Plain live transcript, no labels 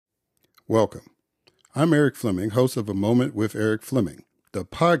Welcome. I'm Eric Fleming, host of A Moment with Eric Fleming, the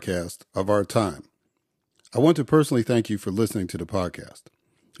podcast of our time. I want to personally thank you for listening to the podcast.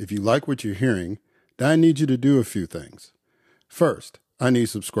 If you like what you're hearing, then I need you to do a few things. First, I need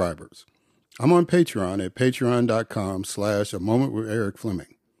subscribers. I'm on Patreon at patreon.com/A Moment with Eric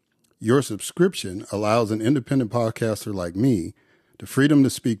Fleming. Your subscription allows an independent podcaster like me the freedom to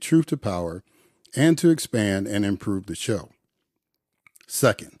speak truth to power and to expand and improve the show.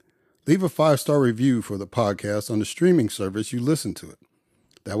 Second, leave a 5-star review for the podcast on the streaming service you listen to it.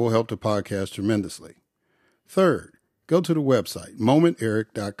 That will help the podcast tremendously. Third, go to the website,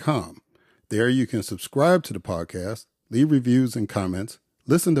 momenteric.com. There you can subscribe to the podcast, leave reviews and comments,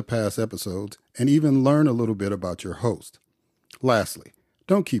 listen to past episodes, and even learn a little bit about your host. Lastly,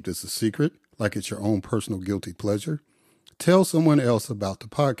 don't keep this a secret like it's your own personal guilty pleasure. Tell someone else about the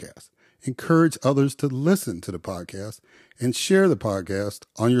podcast. Encourage others to listen to the podcast and share the podcast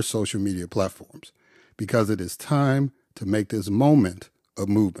on your social media platforms because it is time to make this moment a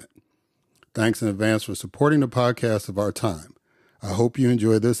movement. Thanks in advance for supporting the podcast of our time. I hope you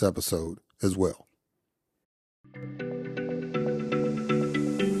enjoy this episode as well.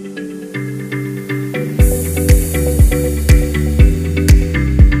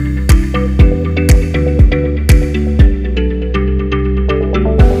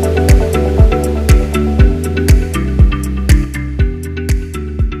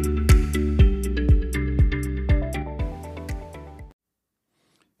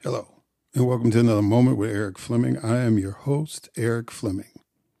 Hello, and welcome to another Moment with Eric Fleming. I am your host, Eric Fleming.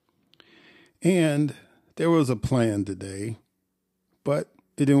 And there was a plan today, but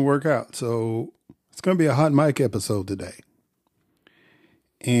it didn't work out. So it's going to be a hot mic episode today.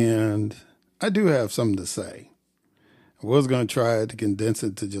 And I do have something to say. I was going to try to condense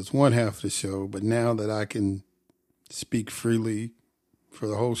it to just one half of the show, but now that I can speak freely for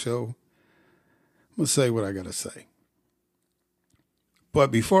the whole show, I'm going to say what I got to say. But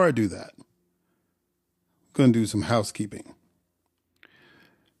before I do that, I'm going to do some housekeeping.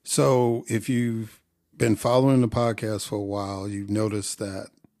 So if you've been following the podcast for a while, you've noticed that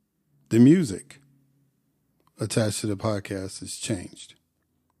the music attached to the podcast has changed.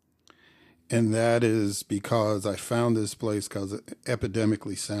 And that is because I found this place called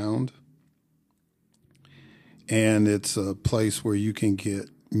Epidemically Sound. And it's a place where you can get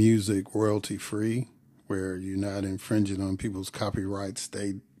music royalty free, where you're not infringing on people's copyrights.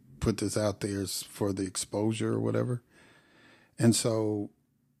 They put this out there for the exposure or whatever. And so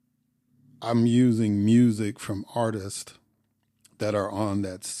I'm using music from artists that are on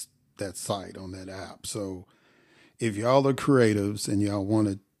that site, on that app. So if y'all are creatives and y'all want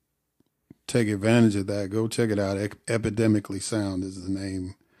to take advantage of that, go check it out. Epidemically Sound is the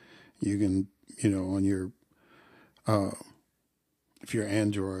name. You can, on your, if you're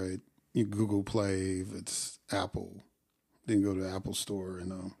Android, you Google Play. If it's Apple, then go to the Apple Store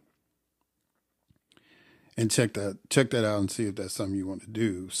and check that out and see if that's something you want to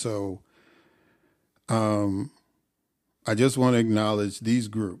do. So, I just want to acknowledge these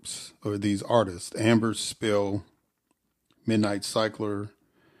groups or these artists: Amber Spill, Midnight Cycler,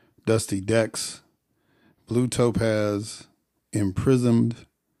 Dusty Dex, Blue Topaz, Imprisoned,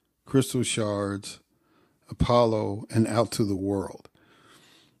 Crystal Shards, Apollo, and Out to the World.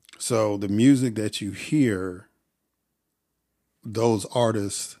 So the music that you hear, those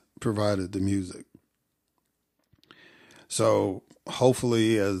artists provided the music. So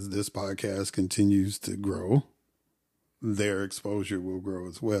hopefully as this podcast continues to grow, their exposure will grow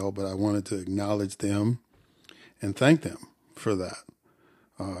as well. But I wanted to acknowledge them and thank them for that.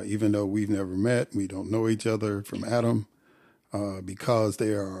 Even though we've never met, we don't know each other from Adam, because they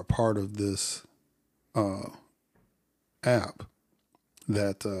are a part of this app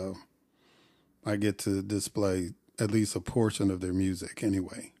that I get to display at least a portion of their music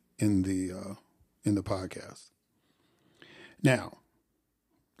anyway in the podcast. Now,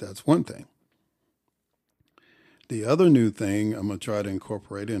 that's one thing. The other new thing I'm going to try to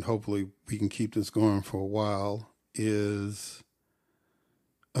incorporate, and hopefully we can keep this going for a while, is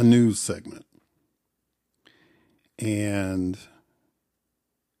a news segment. And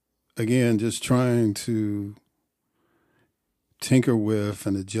again, just trying to tinker with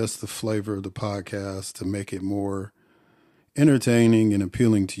and adjust the flavor of the podcast to make it more entertaining and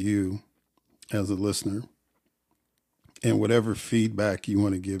appealing to you as a listener. And whatever feedback you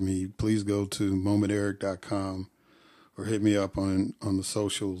want to give me, please go to momenteric.com or hit me up on the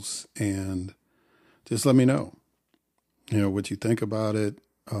socials and just let me know, what you think about it.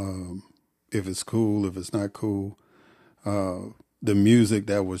 If it's cool, if it's not cool, the music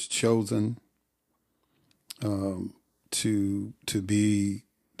that was chosen to be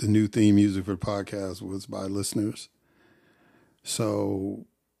the new theme music for the podcast was by listeners. So,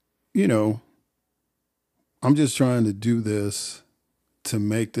 I'm just trying to do this to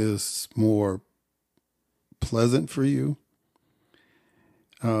make this more pleasant for you,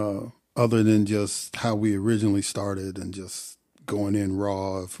 other than just how we originally started and just going in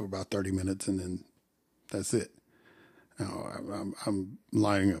raw for about 30 minutes and then that's it. I'm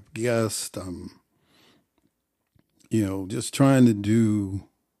lining up guests. I'm, just trying to do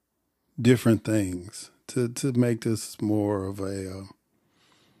different things to make this more of a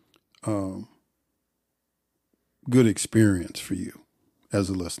good experience for you as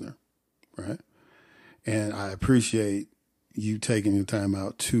a listener, right? And I appreciate you taking the time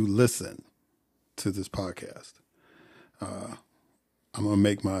out to listen to this podcast. I'm going to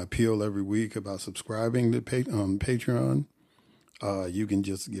make my appeal every week about subscribing to on Patreon. You can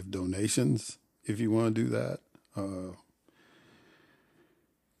just give donations if you want to do that.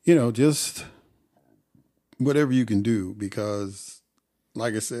 Just whatever you can do, because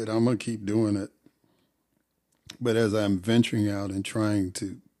like I said, I'm going to keep doing it. But as I'm venturing out and trying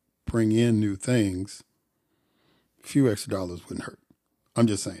to bring in new things, a few extra dollars wouldn't hurt. I'm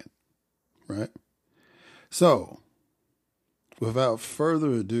just saying, right? So, without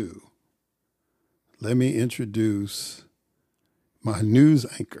further ado, let me introduce my news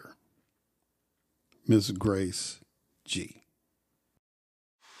anchor, Miss Grace G.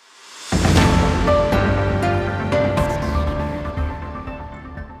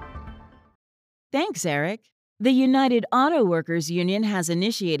 Thanks, Eric. The United Auto Workers Union has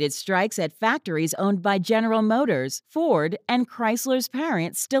initiated strikes at factories owned by General Motors, Ford, and Chrysler's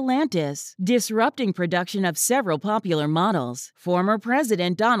parent, Stellantis, disrupting production of several popular models. Former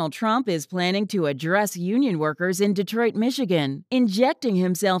President Donald Trump is planning to address union workers in Detroit, Michigan, injecting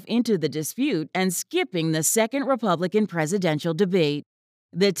himself into the dispute and skipping the second Republican presidential debate.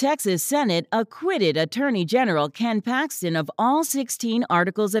 The Texas Senate acquitted Attorney General Ken Paxton of all 16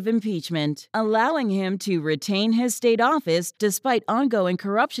 articles of impeachment, allowing him to retain his state office despite ongoing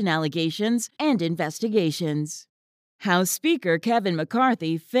corruption allegations and investigations. House Speaker Kevin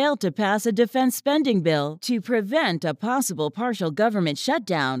McCarthy failed to pass a defense spending bill to prevent a possible partial government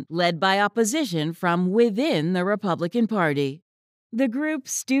shutdown led by opposition from within the Republican Party. The group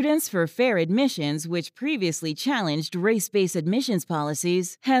Students for Fair Admissions, which previously challenged race-based admissions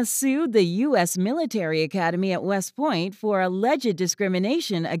policies, has sued the U.S. Military Academy at West Point for alleged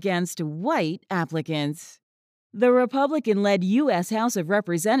discrimination against white applicants. The Republican-led U.S. House of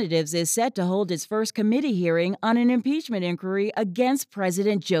Representatives is set to hold its first committee hearing on an impeachment inquiry against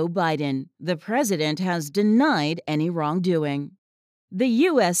President Joe Biden. The president has denied any wrongdoing. The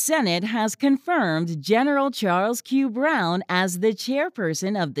U.S. Senate has confirmed General Charles Q. Brown as the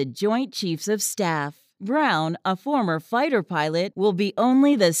chairperson of the Joint Chiefs of Staff. Brown, a former fighter pilot, will be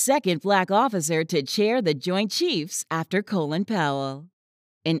only the second black officer to chair the Joint Chiefs after Colin Powell.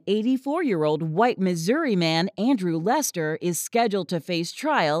 An 84-year-old white Missouri man, Andrew Lester, is scheduled to face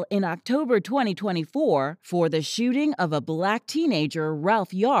trial in October 2024 for the shooting of a black teenager,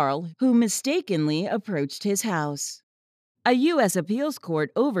 Ralph Yarl, who mistakenly approached his house. A U.S. appeals court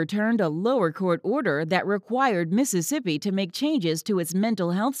overturned a lower court order that required Mississippi to make changes to its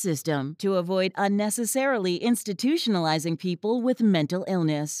mental health system to avoid unnecessarily institutionalizing people with mental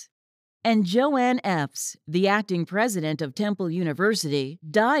illness. And Joanne Epps, the acting president of Temple University,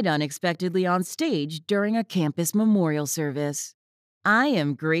 died unexpectedly on stage during a campus memorial service. I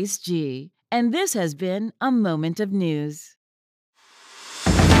am Grace G., and this has been A Moment of News.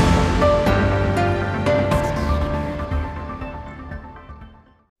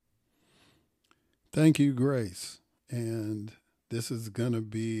 Thank you, Grace. And this is going to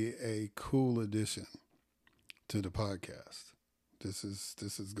be a cool addition to the podcast. This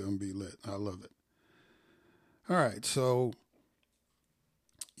is going to be lit. I love it. All right, so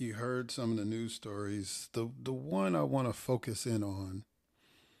you heard some of the news stories. The one I want to focus in on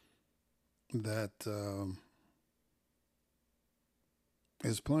that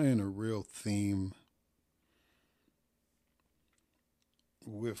is playing a real theme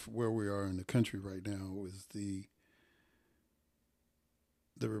with where we are in the country right now is the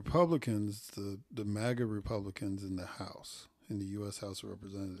Republicans, the MAGA Republicans in the House, in the U.S. House of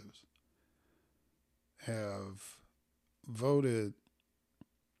Representatives, have voted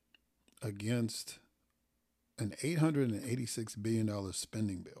against an $886 billion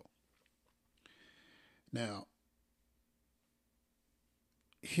spending bill. Now,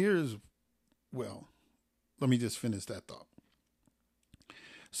 let me just finish that thought.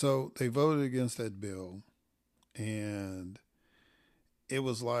 So they voted against that bill, and it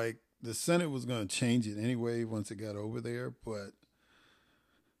was like the Senate was going to change it anyway once it got over there, but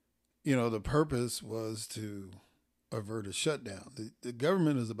the purpose was to avert a shutdown. The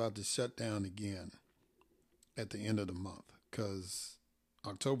government is about to shut down again at the end of the month because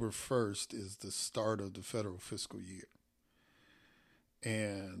October 1st is the start of the federal fiscal year.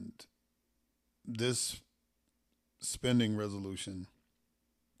 And this spending resolution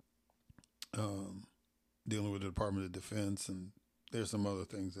dealing with the Department of Defense, and there's some other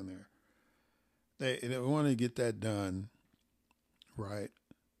things in there. They want to get that done, right,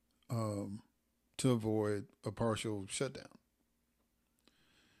 to avoid a partial shutdown.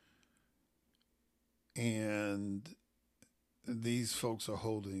 And these folks are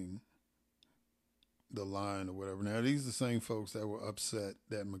holding the line or whatever. Now, these are the same folks that were upset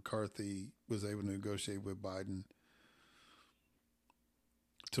that McCarthy was able to negotiate with Biden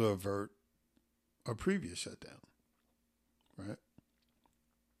to avert a previous shutdown, right?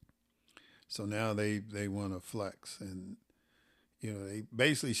 So now they want to flex, and they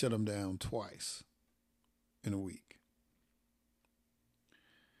basically shut them down twice in a week.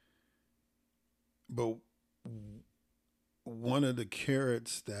 But one of the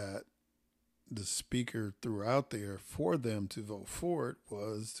carrots that the speaker threw out there for them to vote for it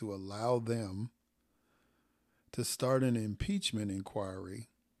was to allow them to start an impeachment inquiry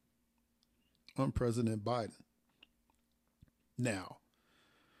on President Biden. Now,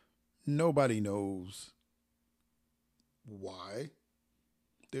 nobody knows why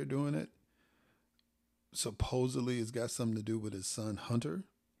they're doing it. Supposedly, it's got something to do with his son, Hunter.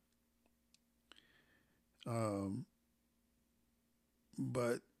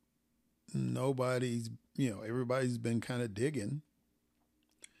 But nobody's, everybody's been kind of digging.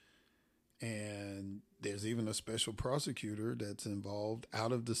 And there's even a special prosecutor that's involved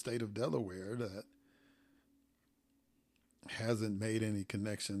out of the state of Delaware that hasn't made any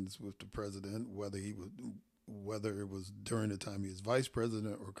connections with the president, whether it was during the time he was vice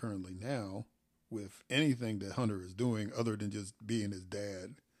president or currently now, with anything that Hunter is doing other than just being his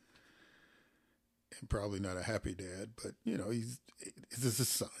dad. And probably not a happy dad, but this is his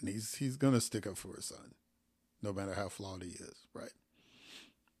son. He's gonna stick up for his son, no matter how flawed he is, right?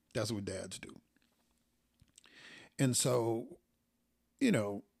 That's what dads do. And so, he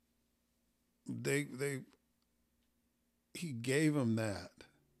gave him that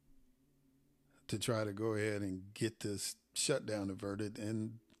to try to go ahead and get this shutdown averted,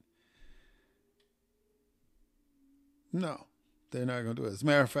 and no, they're not going to do it. As a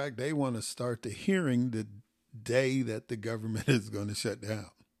matter of fact, they want to start the hearing the day that the government is going to shut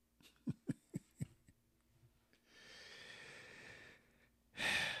down.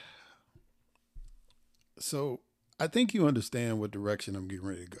 So I think you understand what direction I'm getting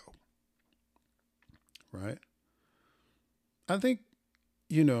ready to go, right? I think,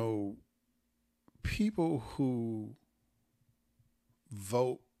 people who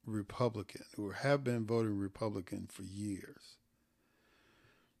vote Republican, who have been voting Republican for years,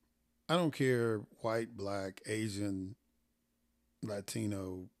 I don't care, white, black, Asian,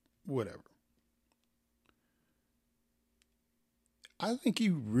 Latino, whatever. I think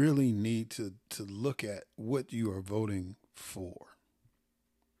you really need to look at what you are voting for.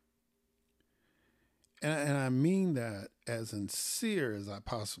 And I mean that as sincere as I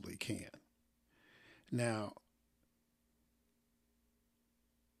possibly can. Now,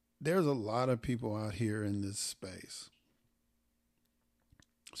 there's a lot of people out here in this space,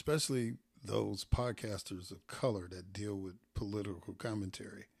 especially those podcasters of color that deal with political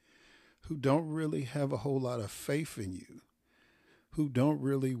commentary, who don't really have a whole lot of faith in you, who don't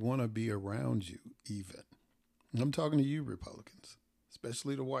really want to be around you even. And I'm talking to you Republicans,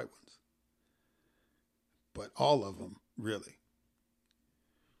 especially the white ones. But all of them, really.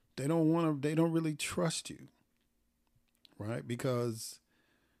 They don't really trust you, right? Because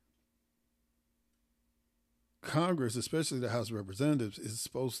Congress, especially the House of Representatives, is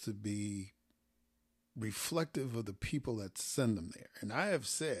supposed to be reflective of the people that send them there. And I have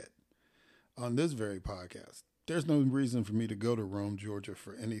said on this very podcast, there's no reason for me to go to Rome, Georgia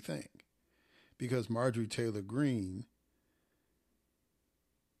for anything, because Marjorie Taylor Greene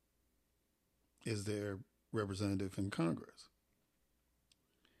is their representative in Congress.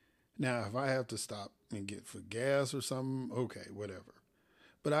 Now, if I have to stop and get for gas or something, okay, whatever.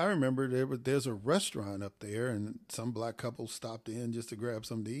 But I remember there's a restaurant up there, and some black couple stopped in just to grab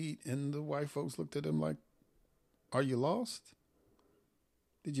something to eat, and the white folks looked at them like, "Are you lost?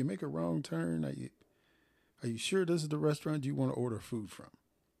 Did you make a wrong turn? Are you sure this is the restaurant you want to order food from?"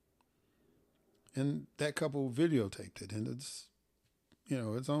 And that couple videotaped it, and it's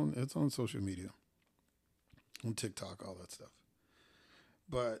on social media, on TikTok, all that stuff.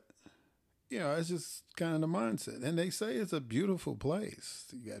 But it's just kind of the mindset. And they say it's a beautiful place.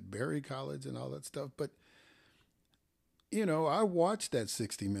 You got Berry College and all that stuff. But, I watched that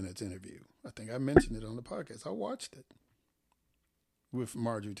 60 Minutes interview. I think I mentioned it on the podcast. I watched it with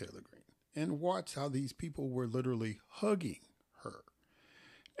Marjorie Taylor Greene and watched how these people were literally hugging her.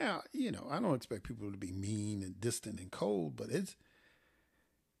 Now, I don't expect people to be mean and distant and cold, but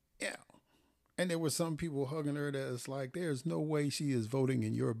yeah. And there were some people hugging her that's like, there's no way she is voting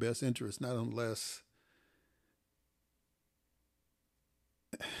in your best interest, not unless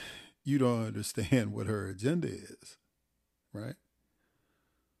you don't understand what her agenda is, right?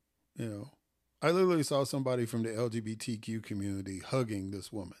 I literally saw somebody from the LGBTQ community hugging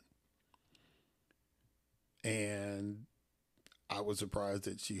this woman. And I was surprised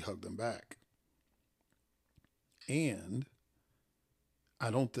that she hugged them back. And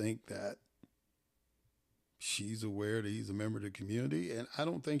I don't think that she's aware that he's a member of the community, and I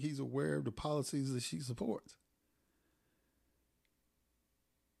don't think he's aware of the policies that she supports.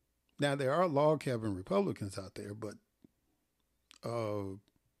 Now, there are log cabin Republicans out there, but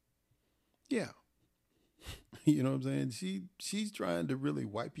yeah. You know what I'm saying? She's trying to really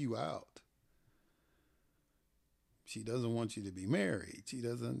wipe you out. She doesn't want you to be married. She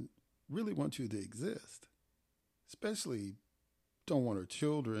doesn't really want you to exist. Especially don't want her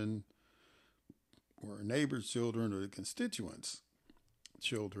children or her neighbor's children or the constituents'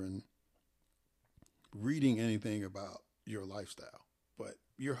 children reading anything about your lifestyle. But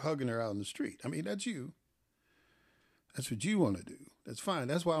you're hugging her out in the street. I mean, that's you. That's what you want to do. That's fine.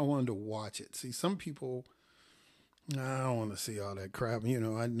 That's why I wanted to watch it. See, some people, I don't want to see all that crap.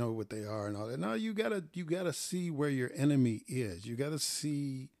 I know what they are and all that. No, you gotta see where your enemy is. You gotta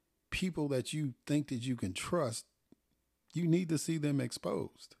see people that you think that you can trust. You need to see them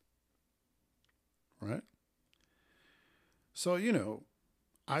exposed. Right? So,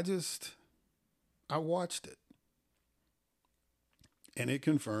 I watched it. And it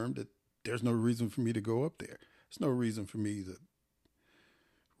confirmed that there's no reason for me to go up there. There's no reason for me to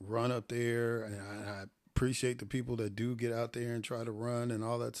run up there. And I appreciate the people that do get out there and try to run and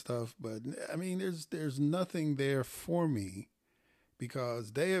all that stuff. But I mean, there's nothing there for me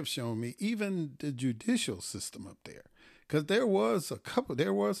because they have shown me even the judicial system up there. Because there was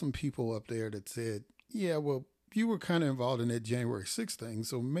some people up there that said, yeah, well, you were kind of involved in that January 6th thing,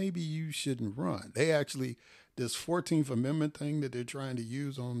 so maybe you shouldn't run. They actually, this 14th Amendment thing that they're trying to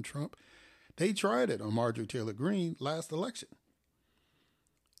use on Trump, they tried it on Marjorie Taylor Greene last election.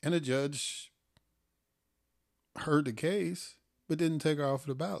 And a judge heard the case, but didn't take her off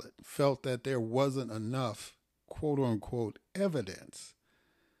the ballot, felt that there wasn't enough, quote unquote, evidence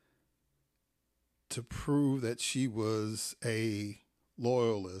to prove that she was a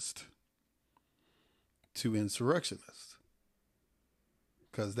loyalist to insurrectionists.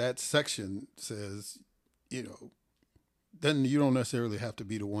 Because that section says, then you don't necessarily have to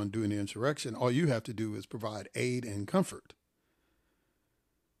be the one doing the insurrection. All you have to do is provide aid and comfort.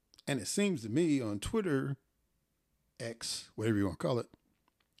 And it seems to me on Twitter, X, whatever you want to call it,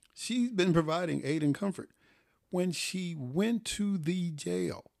 she's been providing aid and comfort. When she went to the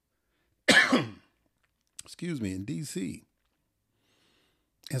jail, in D.C.,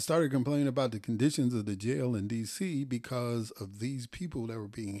 and started complaining about the conditions of the jail in D.C. because of these people that were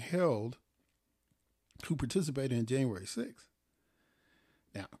being held who participated in January 6th.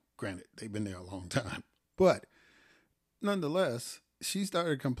 Now, granted, they've been there a long time, but nonetheless, she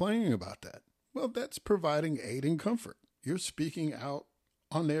started complaining about that. Well, that's providing aid and comfort. You're speaking out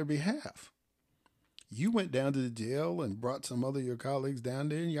on their behalf. You went down to the jail and brought some other of your colleagues down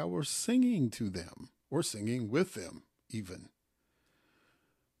there and y'all were singing to them or singing with them even.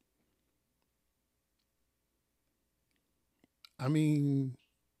 I mean,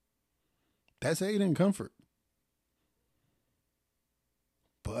 that's aid and comfort.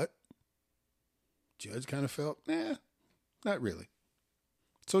 But judge kind of felt, not really.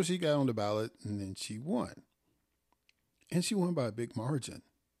 So she got on the ballot and then she won. And she won by a big margin.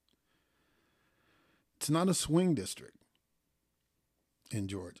 It's not a swing district in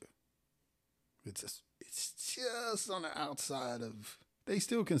Georgia. It's just on the outside of, they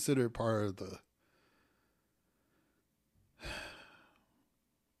still consider it part of the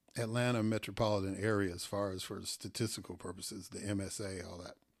Atlanta metropolitan area as far as for statistical purposes, the MSA, all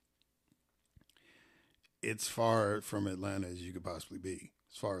that. It's far from Atlanta as you could possibly be,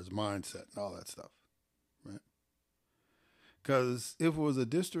 as far as mindset and all that stuff, right? Because if it was a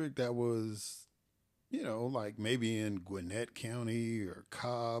district that was, like maybe in Gwinnett County or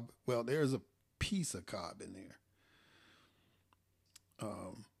Cobb, well, there's a piece of Cobb in there.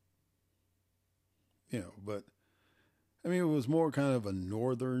 But I mean, it was more kind of a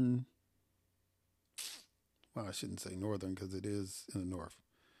northern well, I shouldn't say northern because it is in the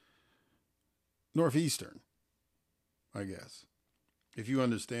northeastern, I guess. If you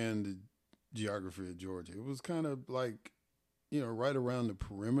understand the geography of Georgia, it was kind of like, right around the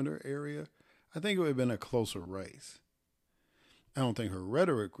perimeter area. I think it would have been a closer race. I don't think her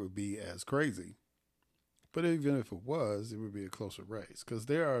rhetoric would be as crazy, but even if it was, it would be a closer race because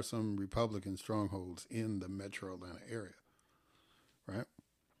there are some Republican strongholds in the metro Atlanta area, right?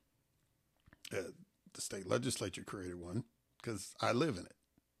 The state legislature created one because I live in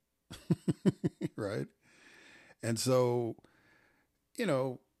it, right? And so, you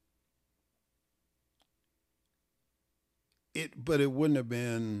know, but it wouldn't have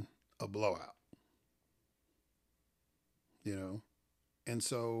been a blowout, you know? And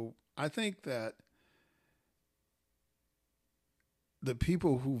so I think that the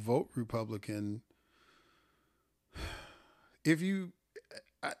people who vote Republican, if you,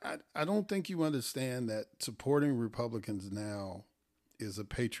 I don't think you understand that supporting Republicans now is a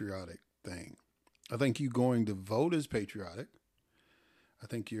patriotic thing. I think you going to vote is patriotic. I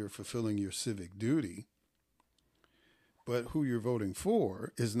think you're fulfilling your civic duty. But who you're voting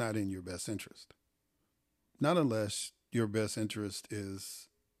for is not in your best interest. Not unless your best interest is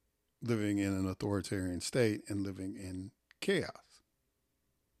living in an authoritarian state and living in chaos,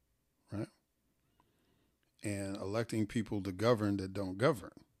 right? And electing people to govern that don't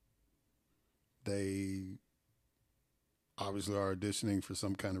govern. They obviously are auditioning for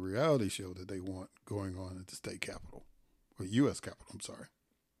some kind of reality show that they want going on at the state capitol, or U.S. Capitol, I'm sorry.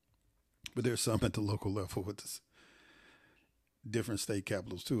 But there's some at the local level with this different state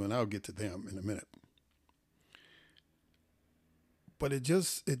capitals too, and I'll get to them in a minute. But it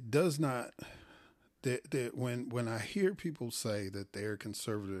does not. When I hear people say that they're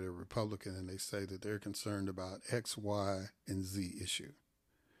conservative or Republican and they say that they're concerned about X, Y, and Z issue,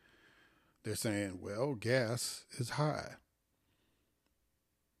 they're saying, well, gas is high.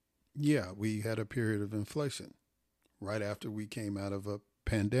 Yeah, we had a period of inflation right after we came out of a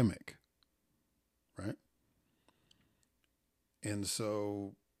pandemic, right? And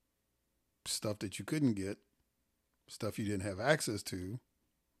so stuff that you couldn't get, stuff you didn't have access to,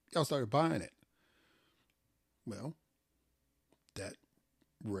 y'all started buying it. Well, that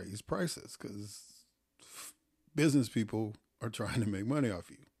raised prices because business people are trying to make money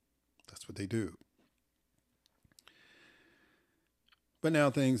off you. That's what they do. But now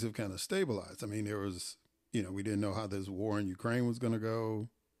things have kind of stabilized. I mean, there was, we didn't know how this war in Ukraine was going to go,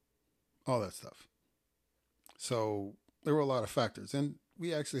 all that stuff. So there were a lot of factors. And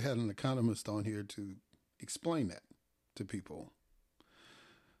we actually had an economist on here to explain that to people.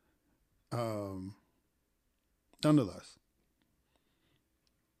 Nonetheless,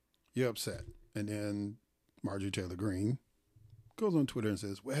 you're upset. And then Marjorie Taylor Greene goes on Twitter and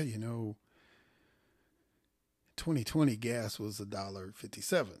says, well, 2020 gas was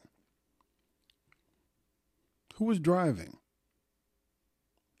 $1.57. Who was driving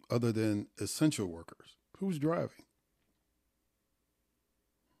other than essential workers? Who was driving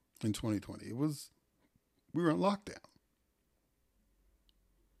in 2020? We were in lockdown.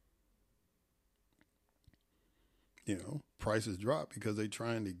 Prices dropped because they're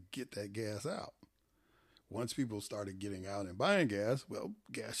trying to get that gas out. Once people started getting out and buying gas, well,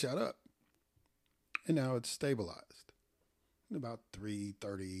 gas shot up. And now it's stabilized. About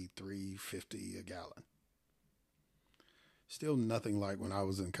 $3.30, $3.50 a gallon. Still nothing like when I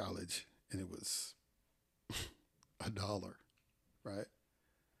was in college and it was $1, right?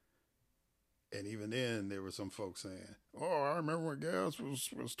 And even then, there were some folks saying, oh, I remember when gas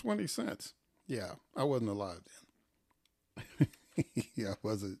was 20 cents. Yeah, I wasn't alive then. Yeah,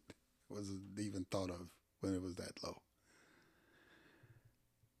 wasn't even thought of when it was that low.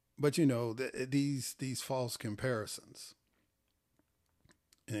 But these false comparisons,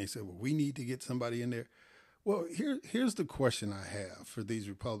 and they said, well, we need to get somebody in there. Well, here's the question I have for these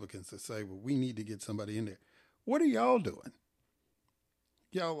Republicans that say, well, we need to get somebody in there. What are y'all doing?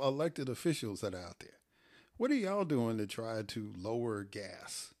 Y'all elected officials that are out there. What are y'all doing to try to lower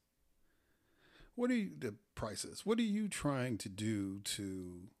gas? The prices? What are you trying to do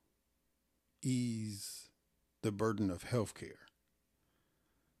to ease the burden of health care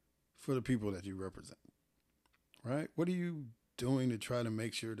for the people that you represent? Right? What are you doing to try to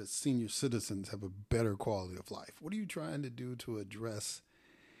make sure that senior citizens have a better quality of life? What are you trying to do to address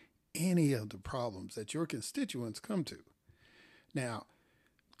any of the problems that your constituents come to? Now,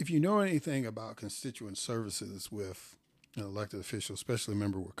 if you know anything about constituent services with an elected official, especially a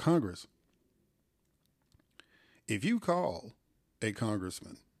member with Congress, if you call a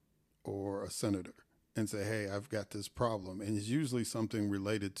congressman or a senator and say, hey, I've got this problem, and it's usually something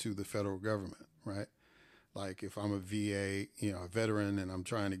related to the federal government, right? Like if I'm a VA, a veteran, and I'm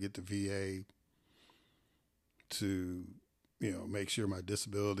trying to get the VA to, make sure my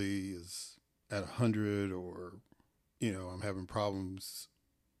disability is at 100, or, I'm having problems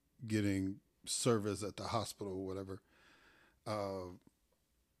getting service at the hospital or whatever. Uh,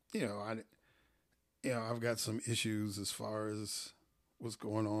 I've got some issues as far as what's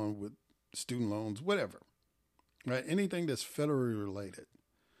going on with student loans, whatever, right? Anything that's federally related,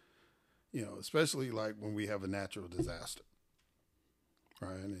 especially like when we have a natural disaster,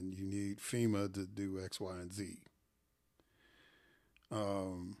 right? And you need FEMA to do X, Y, and Z.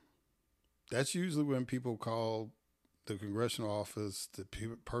 That's usually when people call the congressional office, the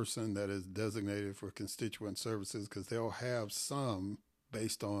person that is designated for constituent services, because they'll have some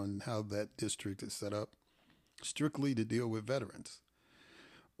based on how that district is set up strictly to deal with veterans,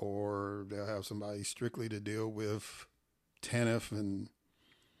 or they'll have somebody strictly to deal with TANF and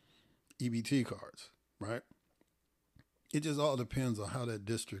EBT cards, right? It just all depends on how that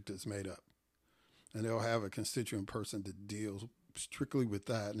district is made up. And they'll have a constituent person that deals strictly with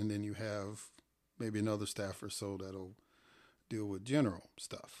that, and then you have maybe another staff or so that'll deal with general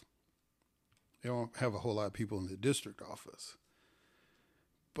stuff. They don't have a whole lot of people in the district office.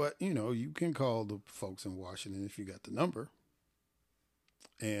 But, you can call the folks in Washington if you got the number,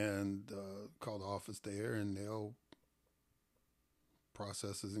 and call the office there, and they'll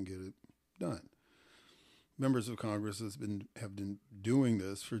process it and get it done. Members of Congress have been doing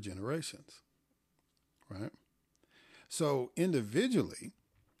this for generations, right? So individually,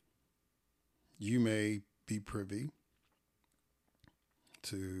 you may be privy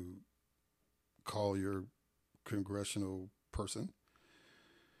to call your congressional person,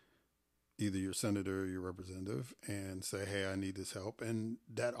 either your senator or your representative, and say, hey, I need this help. And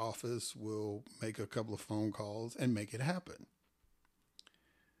that office will make a couple of phone calls and make it happen.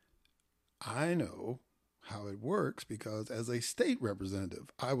 I know how it works because as a state representative,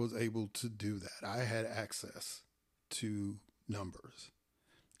 I was able to do that. I had access to numbers.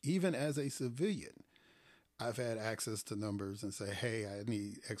 Even as a civilian, I've had access to numbers and say, hey, I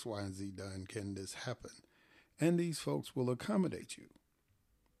need X, Y, and Z done. Can this happen? And these folks will accommodate you.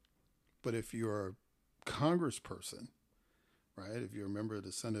 But if you're a congressperson, right, if you're a member of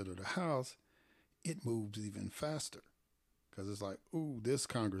the Senate or the House, it moves even faster because it's like, ooh, this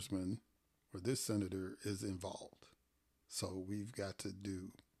congressman or this senator is involved. So we've got to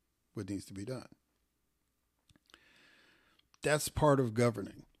do what needs to be done. That's part of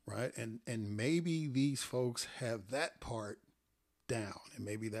governing, right? And maybe these folks have that part down. And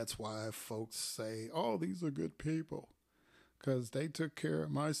maybe that's why folks say, oh, these are good people because they took care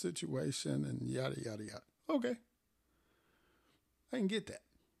of my situation and yada, yada, yada. Okay. I can get that.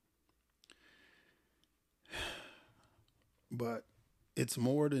 But it's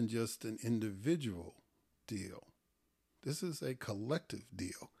more than just an individual deal. This is a collective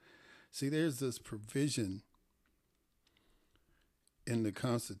deal. See, there's this provision in the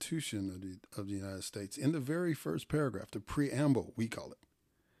Constitution of the United States, in the very first paragraph, the preamble, we call it,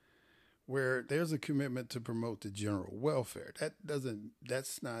 where there's a commitment to promote the general welfare.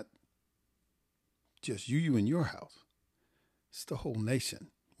 That's not just you and your house. It's the whole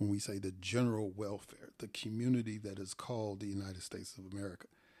nation. When we say the general welfare, the community that is called the United States of America,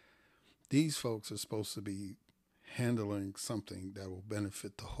 these folks are supposed to be handling something that will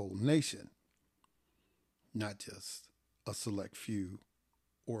benefit the whole nation, not just a select few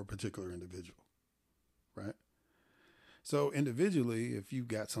or a particular individual, right? So individually, if you've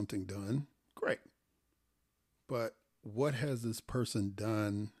got something done, great. But what has this person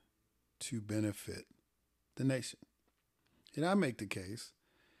done to benefit the nation? And I make the case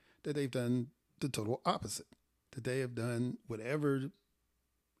that they've done the total opposite, that they have done whatever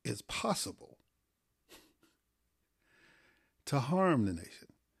is possible to harm the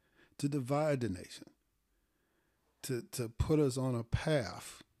nation, to divide the nation, to put us on a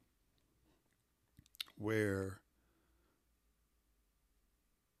path where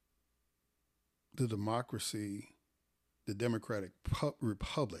the democracy, the democratic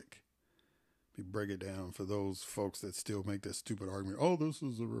republic, we break it down for those folks that still make that stupid argument, oh, this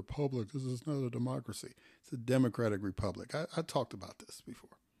is a republic, this is not a democracy. It's a democratic republic. I talked about this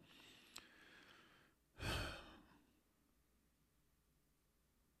before.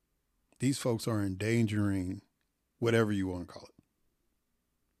 These folks are endangering whatever you want to call it.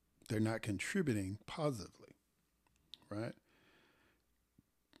 They're not contributing positively, right?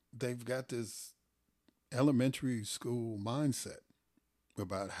 They've got this elementary school mindset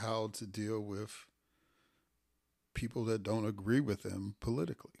about how to deal with people that don't agree with them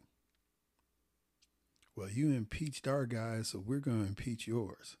politically. Well, you impeached our guy, so we're going to impeach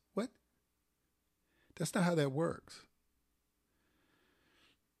yours. What? That's not how that works.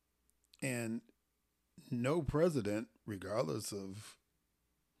 And no president, regardless of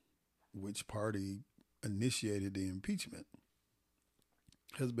which party initiated the impeachment,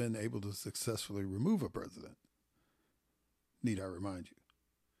 has been able to successfully remove a president. Need I remind you?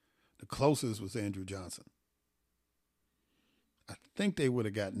 The closest was Andrew Johnson. I think they would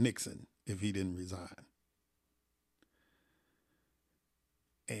have got Nixon if he didn't resign.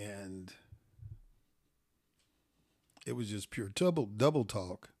 And it was just pure double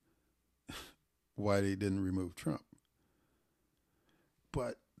talk why they didn't remove Trump.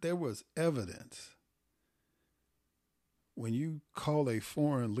 But there was evidence. When you call a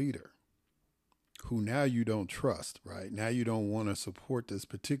foreign leader who now you don't trust, right? Now you don't want to support this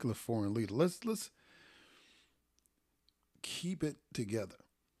particular foreign leader. Let's keep it together.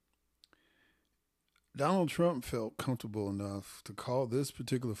 Donald Trump felt comfortable enough to call this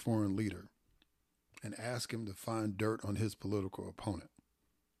particular foreign leader and ask him to find dirt on his political opponent,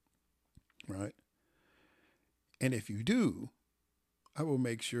 right? And if you do, I will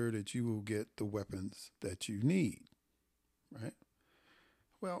make sure that you will get the weapons that you need, right?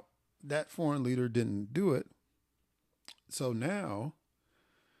 Well, that foreign leader didn't do it. So now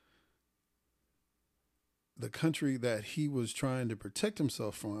the country that he was trying to protect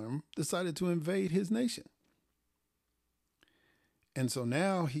himself from decided to invade his nation. And so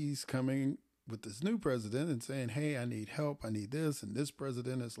now he's coming with this new president and saying, hey, I need help. I need this. And this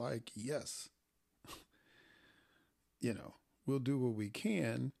president is like, yes, we'll do what we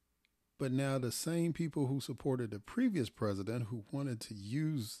can. But now the same people who supported the previous president who wanted to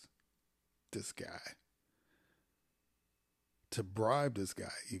use this guy, to bribe this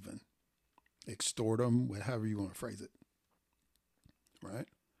guy even, extort him, however you want to phrase it, right?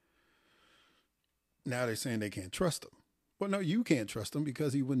 Now they're saying they can't trust him. Well, no, you can't trust him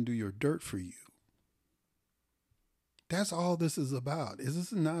because he wouldn't do your dirt for you. That's all this is about. This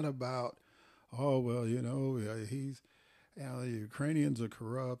is not about, oh, well, the Ukrainians are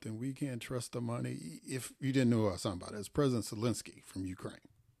corrupt and we can't trust the money. If you didn't know what I was talking about, it's President Zelensky from Ukraine,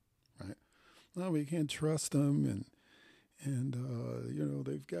 right? No, we can't trust them, and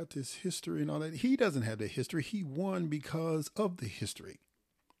they've got this history and all that. He doesn't have the history. He won because of the history.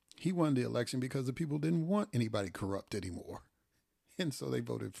 He won the election because the people didn't want anybody corrupt anymore. And so they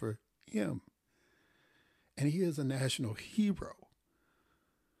voted for him. And he is a national hero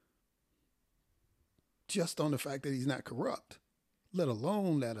just on the fact that he's not corrupt, let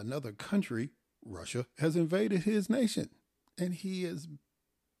alone that another country, Russia, has invaded his nation. And he has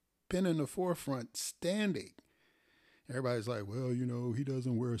been in the forefront standing. Everybody's like, well, he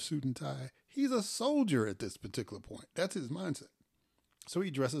doesn't wear a suit and tie. He's a soldier at this particular point. That's his mindset. So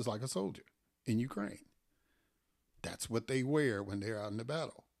he dresses like a soldier in Ukraine. That's what they wear when they're out in the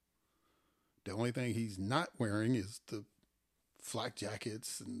battle. The only thing he's not wearing is the flak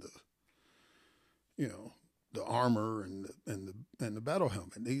jackets and the armor and the battle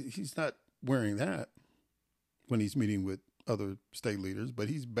helmet. He's not wearing that when he's meeting with other state leaders, but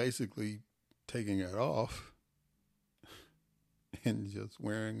he's basically taking it off and just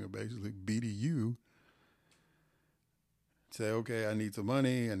wearing a basically BDU. Say, okay, I need some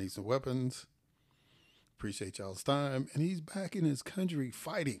money. I need some weapons. Appreciate y'all's time. And he's back in his country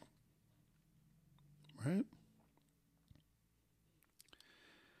fighting. Right?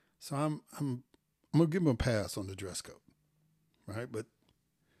 So I'm going to give him a pass on the dress code. Right? But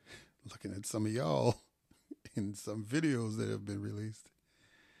looking at some of y'all in some videos that have been released,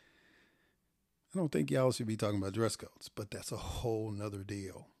 I don't think y'all should be talking about dress codes, but that's a whole nother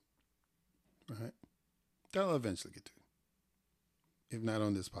deal. Right? That I'll eventually get to. If not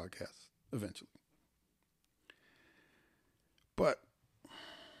on this podcast, eventually. But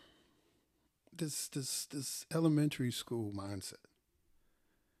this elementary school mindset,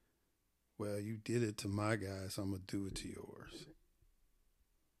 well, you did it to my guy, so I'm going to do it to yours.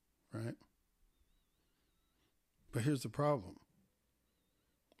 Right? But here's the problem.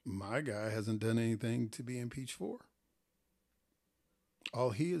 My guy hasn't done anything to be impeached for.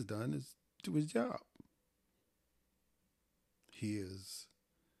 All he has done is do his job. He has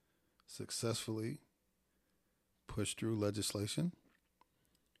successfully pushed through legislation.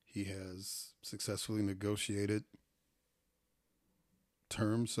 He has successfully negotiated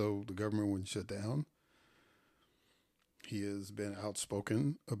terms so the government wouldn't shut down. He has been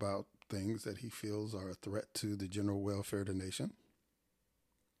outspoken about things that he feels are a threat to the general welfare of the nation.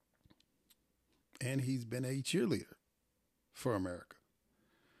 And he's been a cheerleader for America.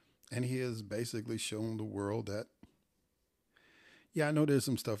 And he has basically shown the world that, yeah, I know there's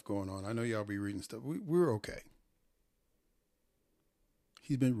some stuff going on. I know y'all be reading stuff. We're okay.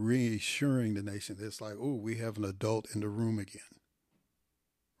 He's been reassuring the nation. It's like, oh, we have an adult in the room again,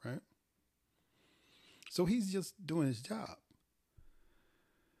 right? So he's just doing his job.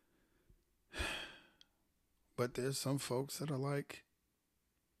 But there's some folks that are like,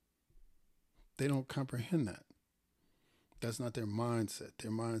 they don't comprehend that. That's not their mindset.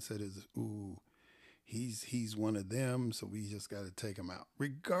 Their mindset is, ooh, he's one of them, so we just got to take him out,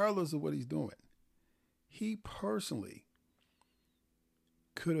 regardless of what he's doing. He personally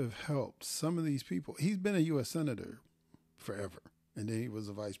could have helped some of these people. He's been a U.S. Senator forever, and then he was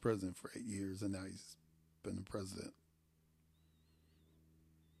a vice president for 8 years, and now he's been the president.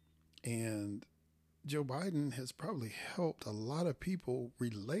 And Joe Biden has probably helped a lot of people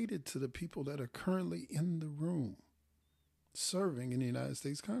related to the people that are currently in the room serving in the United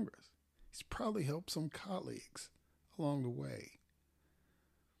States Congress. He's probably helped some colleagues along the way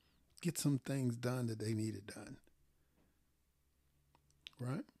get some things done that they needed done.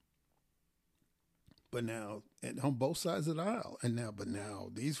 Right? But now, and on both sides of the aisle, but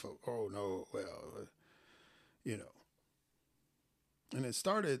now these folks, oh no, well, and it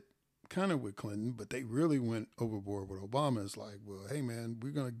started kind of with Clinton, but they really went overboard with Obama. It's like, well, hey man,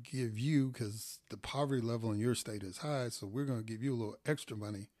 we're going to give you, because the poverty level in your state is high, so we're going to give you a little extra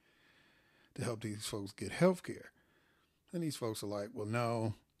money to help these folks get health care. And these folks are like, well,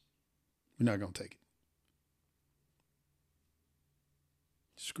 no, we're not going to take it.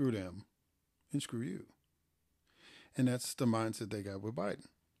 Screw them and screw you. And that's the mindset they got with Biden.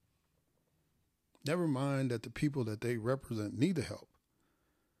 Never mind that the people that they represent need the help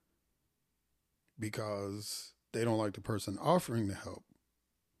because they don't like the person offering the help.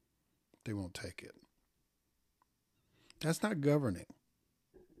 They won't take it. That's not governing.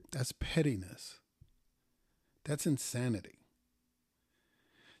 That's pettiness. That's insanity.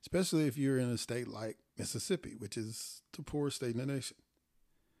 Especially if you're in a state like Mississippi, which is the poorest state in the nation.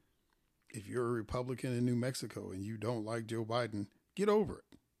 If you're a Republican in New Mexico and you don't like Joe Biden, get over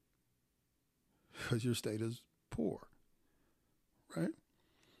it. Because your state is poor, right?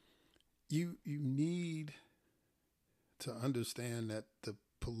 You need to understand that the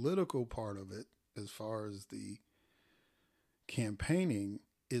political part of it, as far as the campaigning,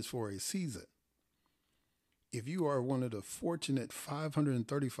 is for a season. If you are one of the fortunate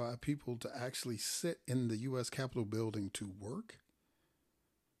 535 people to actually sit in the U.S. Capitol building to work,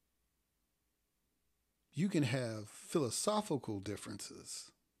 you can have philosophical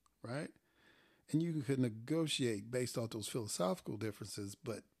differences, right? And you could negotiate based off those philosophical differences,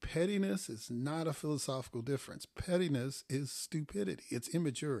 but pettiness is not a philosophical difference. Pettiness is stupidity. It's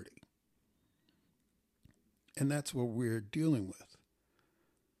immaturity. And that's what we're dealing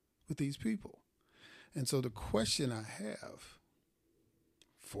with these people. And so the question I have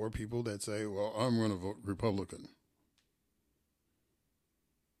for people that say, well, I'm going to vote Republican.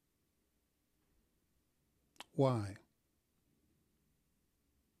 Why?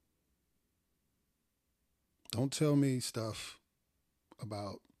 Don't tell me stuff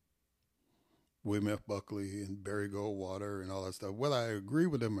about William F. Buckley and Barry Goldwater and all that stuff, whether I agree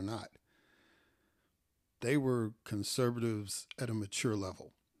with them or not. They were conservatives at a mature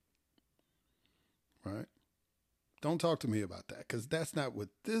level, right? Don't talk to me about that, because that's not what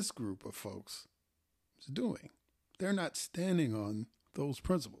this group of folks is doing. They're not standing on those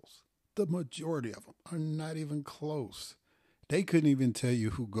principles. The majority of them are not even close. They couldn't even tell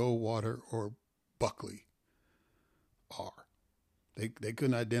you who Goldwater or Buckley are. They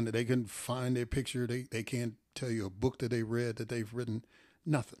couldn't identify. They couldn't find their picture. They can't tell you a book that they read, that they've written.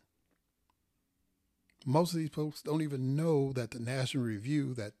 Nothing. Most of these folks don't even know that the National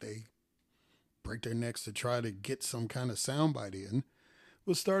Review that they break their necks to try to get some kind of soundbite in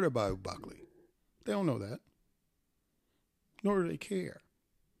was started by Buckley. They don't know that. Nor do they care.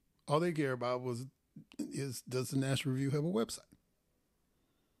 All they care about is does the National Review have a website?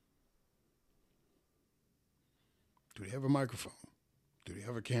 Do they have a microphone? Do they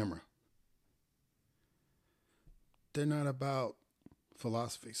have a camera? They're not about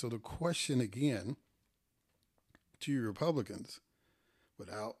philosophy. So the question again to you Republicans,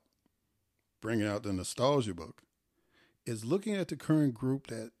 without bringing out the nostalgia book, is looking at the current group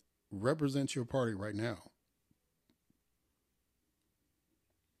that represents your party right now.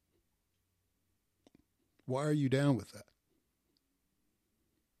 Why are you down with that?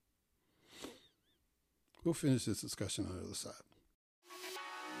 We'll finish this discussion on the other side.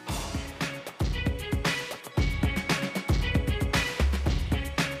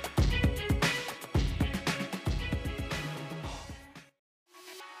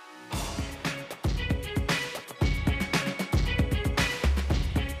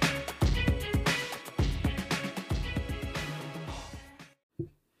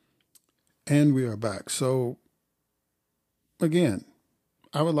 And we are back. So, again,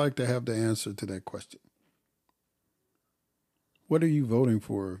 I would like to have the answer to that question. What are you voting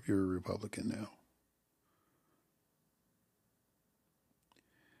for if you're a Republican now?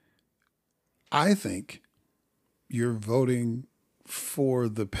 I think you're voting for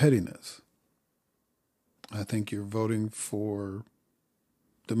the pettiness. I think you're voting for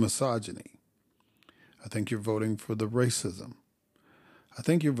the misogyny. I think you're voting for the racism. I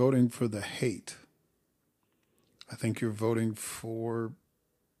think you're voting for the hate. I think you're voting for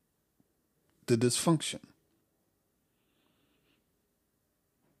the dysfunction.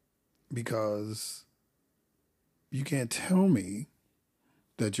 Because you can't tell me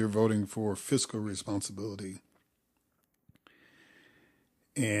that you're voting for fiscal responsibility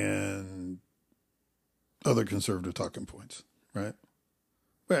and other conservative talking points, right?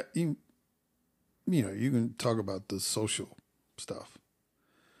 But you can talk about the social stuff.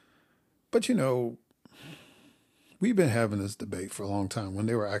 But we've been having this debate for a long time when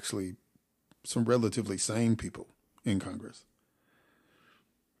there were actually some relatively sane people in Congress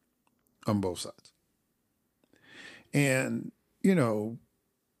on both sides. And,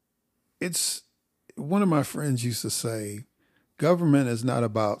 it's one of my friends used to say, government is not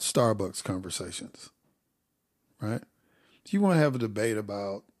about Starbucks conversations, right? If you want to have a debate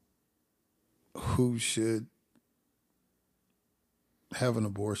about who should have an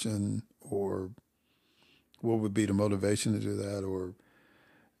abortion or what would be the motivation to do that, or,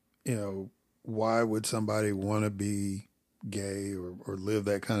 why would somebody want to be gay or live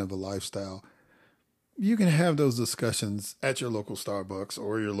that kind of a lifestyle? You can have those discussions at your local Starbucks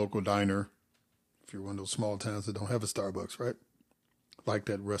or your local diner, if you're one of those small towns that don't have a Starbucks, right? Like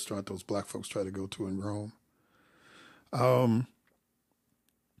that restaurant those black folks try to go to in Rome.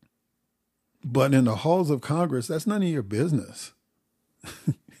 But in the halls of Congress, that's none of your business.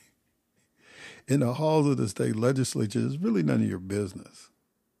 In the halls of the state legislature, it's really none of your business,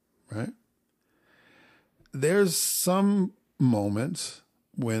 right? There's some moments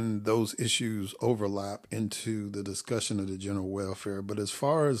when those issues overlap into the discussion of the general welfare. But as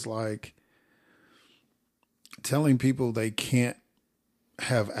far as like telling people they can't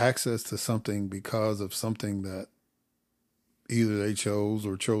have access to something because of something that either they chose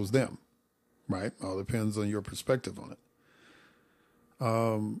or chose them, right? All depends on your perspective on it.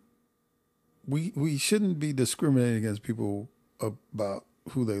 We shouldn't be discriminating against people about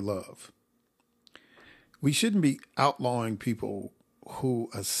who they love. We shouldn't be outlawing people who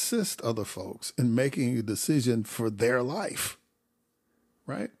assist other folks in making a decision for their life,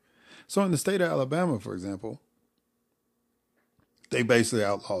 right? So in the state of Alabama, for example, they basically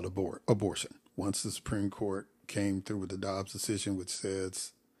outlawed abortion once the Supreme Court came through with the Dobbs decision, which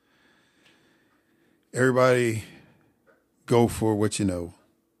says everybody go for what you know.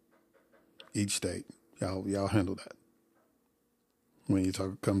 Each state, y'all handle that when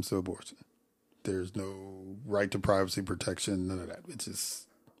comes to abortion. There's no right to privacy protection, none of that. It's just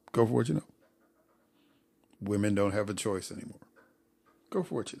go for what you know. Women don't have a choice anymore. Go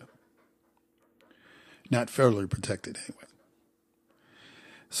for what you know. Not federally protected anyway.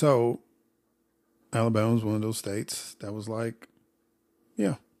 So Alabama was one of those states that was like,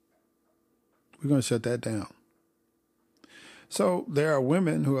 yeah, we're going to shut that down. So there are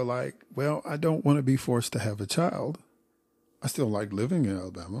women who are like, well, I don't want to be forced to have a child. I still like living in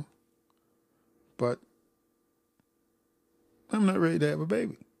Alabama, but I'm not ready to have a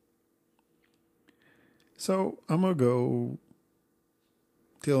baby. So I'm going to go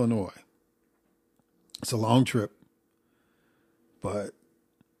to Illinois. It's a long trip, but,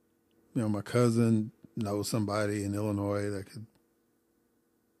 my cousin knows somebody in Illinois that could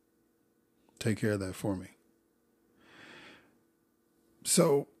take care of that for me.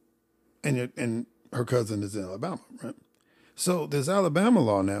 So, and her cousin is in Alabama, right? So there's Alabama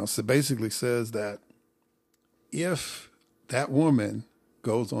law now. So basically says that if that woman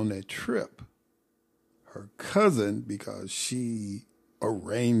goes on that trip, her cousin, because she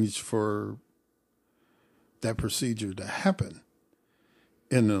arranged for that procedure to happen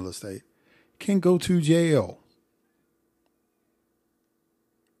in another state, can go to jail.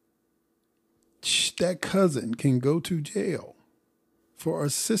 That cousin can go to jail for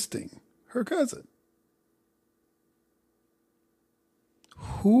assisting her cousin.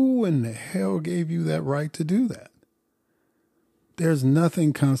 Who in the hell gave you that right to do that? There's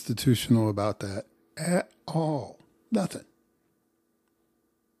nothing constitutional about that at all. Nothing.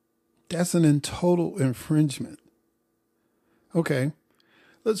 That's an in total infringement. Okay,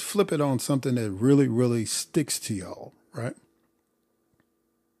 let's flip it on something that really, really sticks to y'all, right?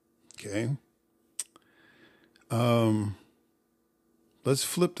 Okay. Let's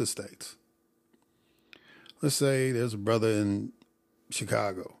flip the states. let's say there's a brother in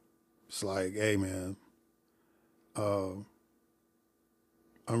Chicago. It's like, hey man, I'm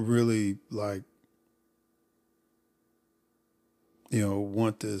really like,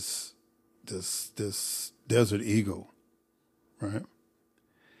 want this Desert Eagle, right?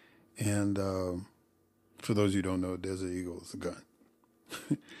 And for those of you who don't know, Desert Eagle is a gun.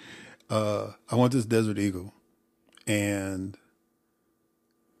 I want this Desert Eagle,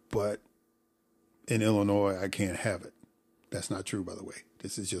 but in Illinois, I can't have it. That's not true, by the way.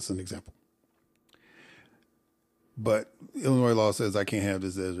 This is just an example. But Illinois law says I can't have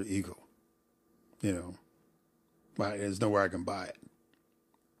this Desert Eagle. There's nowhere I can buy it.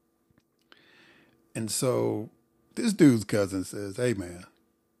 And so this dude's cousin says, hey, man,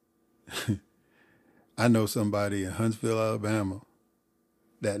 I know somebody in Huntsville, Alabama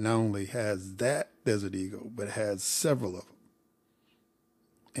that not only has that Desert Eagle, but has several of them.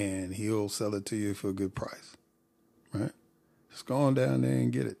 And he'll sell it to you for a good price, right? Just go on down there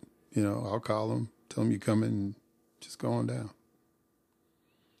and get it. I'll call him, tell him you come in, just go on down.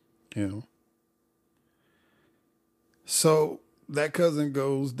 So that cousin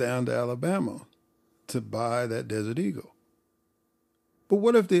goes down to Alabama to buy that Desert Eagle. But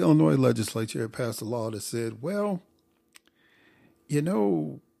what if the Illinois legislature had passed a law that said, well,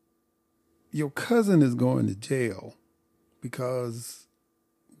 your cousin is going to jail because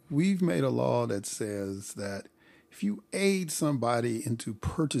we've made a law that says that if you aid somebody into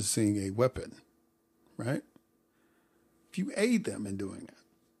purchasing a weapon, right? If you aid them in doing that,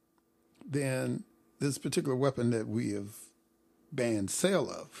 then this particular weapon that we have banned sale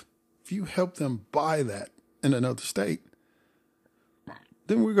of, if you help them buy that in another state,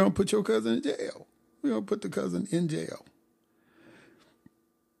 then we're going to put your cousin in jail. We're going to put the cousin in jail.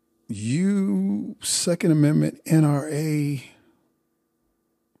 You Second Amendment NRA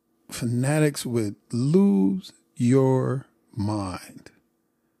fanatics would lose your mind.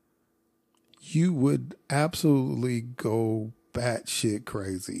 You would absolutely go batshit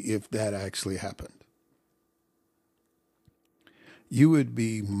crazy if that actually happened. You would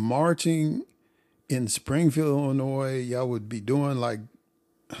be marching in Springfield, Illinois. Y'all would be doing like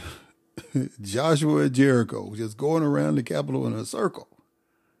Joshua at Jericho, just going around the Capitol in a circle.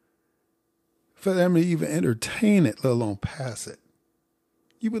 For them to even entertain it, let alone pass it.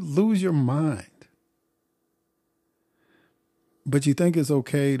 You would lose your mind. But you think it's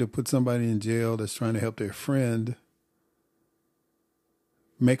okay to put somebody in jail that's trying to help their friend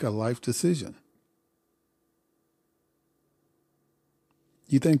make a life decision.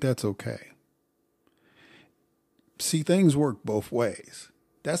 You think that's okay. See, things work both ways.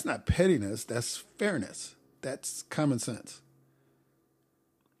 That's not pettiness, that's fairness. That's common sense.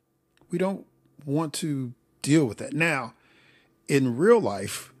 We don't want to deal with that. Now, in real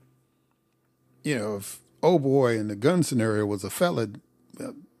life, if old boy in the gun scenario was a felon,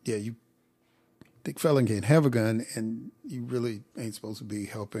 well, yeah, you think felon can't have a gun, and you really ain't supposed to be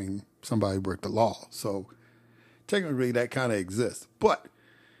helping somebody break the law. So technically that kind of exists. But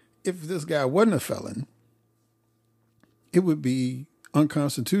if this guy wasn't a felon, it would be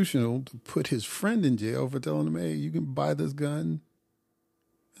unconstitutional to put his friend in jail for telling him, hey, you can buy this gun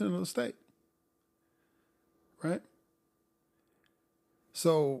in another state. Right?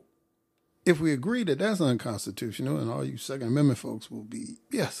 So if we agree that that's unconstitutional, and all you Second Amendment folks will be,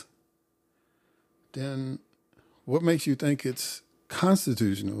 yes, then what makes you think it's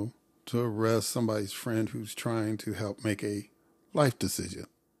constitutional to arrest somebody's friend who's trying to help make a life decision?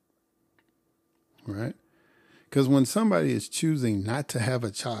 Right? Because when somebody is choosing not to have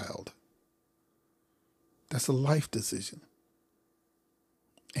a child, that's a life decision.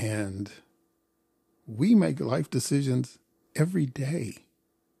 And we make life decisions every day.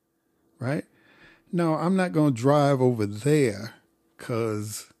 Right? No, I'm not going to drive over there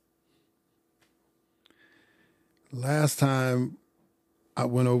because last time I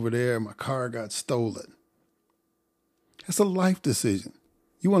went over there, my car got stolen. That's a life decision.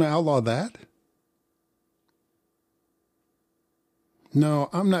 You want to outlaw that? No,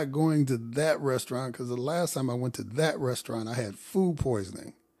 I'm not going to that restaurant because the last time I went to that restaurant, I had food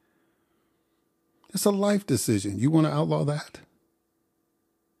poisoning. It's a life decision. You want to outlaw that?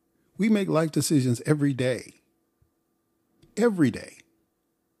 We make life decisions every day. Every day.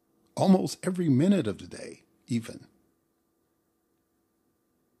 Almost every minute of the day, even.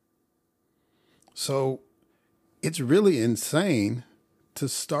 So it's really insane to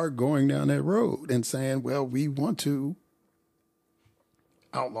start going down that road and saying, well, we want to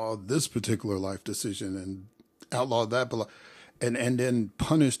outlaw this particular life decision and outlaw that, and then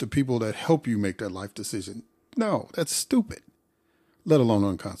punish the people that help you make that life decision. No, that's stupid, let alone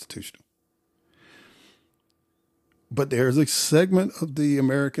unconstitutional. But there's a segment of the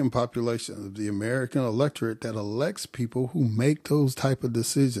American population, of the American electorate, that elects people who make those type of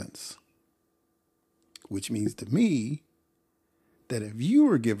decisions. Which means to me that if you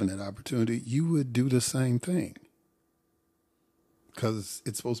were given that opportunity, you would do the same thing. Because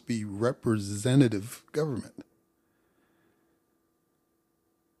it's supposed to be representative government.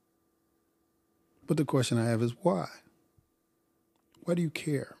 But the question I have is why? Why do you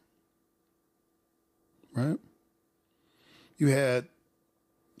care? Right? You had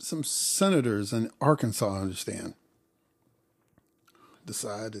some senators in Arkansas, I understand,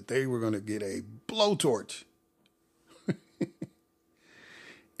 decide that they were going to get a blowtorch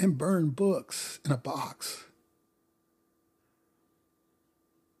and burn books in a box,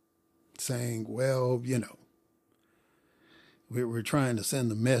 saying, well, we're trying to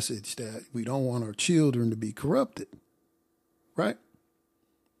send the message that we don't want our children to be corrupted, right?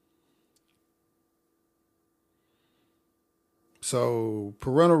 So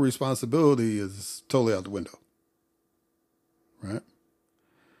parental responsibility is totally out the window, right?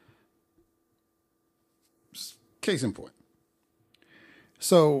 Case in point.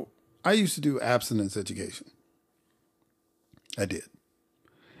 So I used to do abstinence education. I did.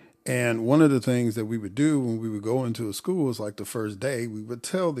 And one of the things that we would do when we would go into a school is like the first day, we would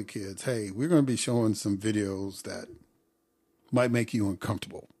tell the kids, hey, we're going to be showing some videos that might make you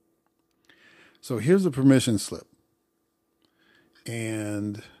uncomfortable. So here's a permission slip.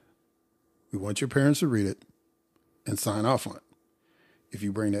 And we want your parents to read it and sign off on it. If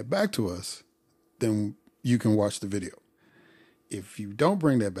you bring that back to us, then you can watch the video. If you don't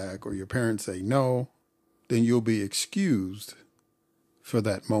bring that back or your parents say no, then you'll be excused for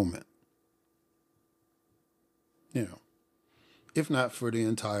that moment. If not for the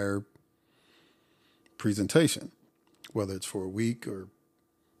entire presentation, whether it's for a week or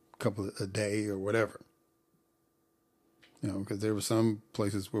a day or whatever. Because there were some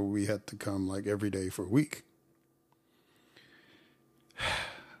places where we had to come like every day for a week.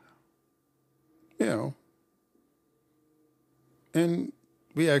 And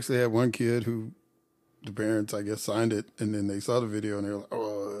we actually had one kid who the parents, I guess, signed it, and then they saw the video and they were like,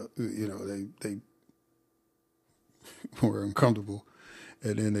 oh, they were uncomfortable.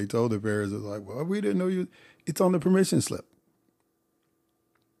 And then they told their parents, like, well, we didn't know it's on the permission slip.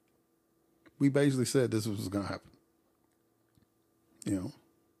 We basically said this was going to happen.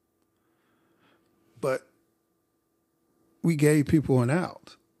 But we gave people an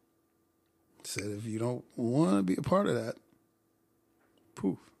out. Said, if you don't want to be a part of that,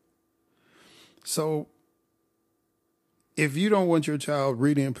 poof. So if you don't want your child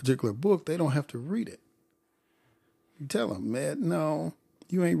reading a particular book, they don't have to read it. You tell them, man, no,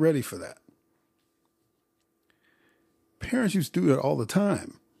 you ain't ready for that. Parents used to do that all the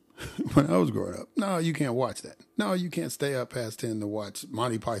time when I was growing up. No, you can't watch that. No, you can't stay up past 10 to watch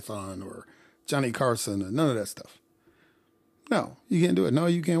Monty Python or Johnny Carson or none of that stuff. No, you can't do it. No,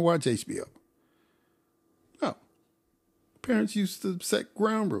 you can't watch HBO. No. Parents used to set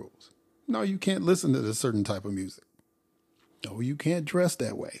ground rules. No, you can't listen to this certain type of music. No, you can't dress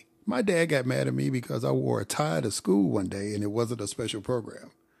that way. My dad got mad at me because I wore a tie to school one day and it wasn't a special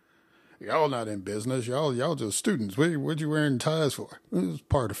program. Y'all not in business. Y'all just students. What you wearing ties for? It was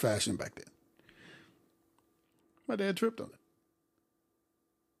part of fashion back then. My dad tripped on it.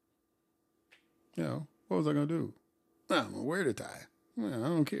 What was I going to do? I'm going to wear the tie. I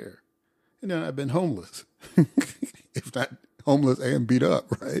don't care. And then I've been homeless. If not homeless and beat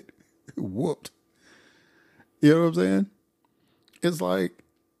up, right? Whooped. You know what I'm saying? It's like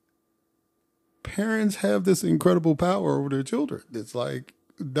parents have this incredible power over their children. It's like,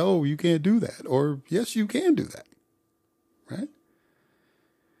 no, you can't do that. Or yes, you can do that. Right?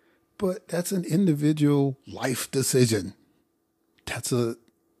 But that's an individual life decision. That's a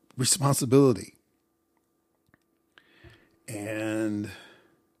responsibility. And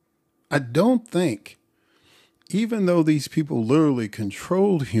I don't think, even though these people literally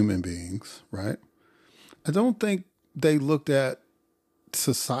controlled human beings, right? I don't think they looked at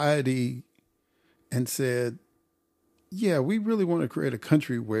society and said, yeah, we really want to create a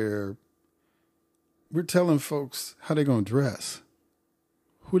country where we're telling folks how they're going to dress,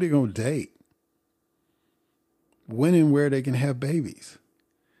 who they're going to date, when and where they can have babies.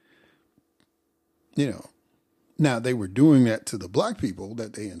 Now they were doing that to the black people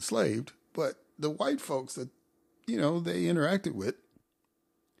that they enslaved, but the white folks that, they interacted with,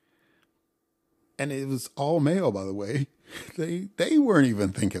 and it was all male, by the way, they weren't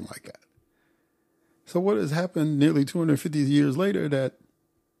even thinking like that. So what has happened nearly 250 years later that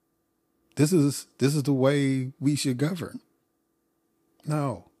this is the way we should govern?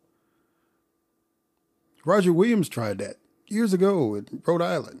 No. Roger Williams tried that years ago in Rhode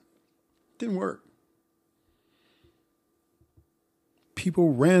Island. Didn't work.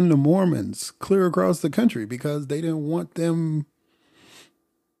 People ran the Mormons clear across the country because they didn't want them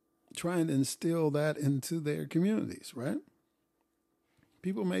trying to instill that into their communities, right?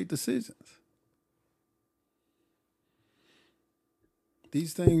 People made decisions.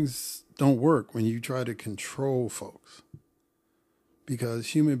 These things don't work when you try to control folks, because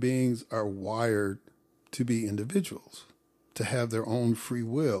human beings are wired to be individuals, to have their own free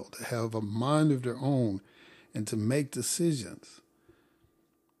will, to have a mind of their own, and to make decisions.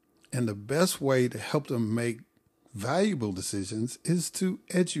 And the best way to help them make valuable decisions is to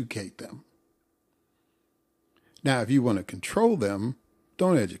educate them. Now, if you want to control them,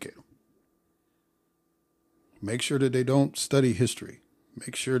 don't educate them. Make sure that they don't study history.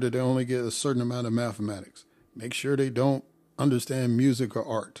 Make sure that they only get a certain amount of mathematics. Make sure they don't understand music or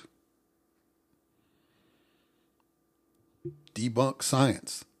art. Debunk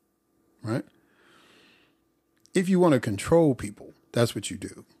science, right? If you want to control people, that's what you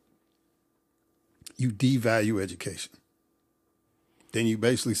do. You devalue education. Then you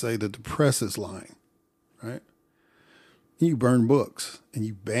basically say that the press is lying, right? You burn books, and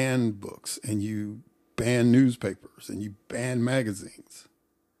you ban books, and you ban newspapers, and you ban magazines.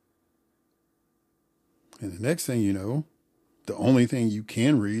 And the next thing you know, the only thing you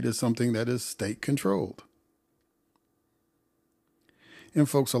can read is something that is state controlled. And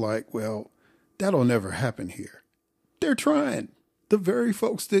folks are like, well, that'll never happen here. They're trying. The very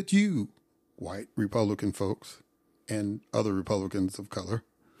folks that you, white Republican folks, and other Republicans of color,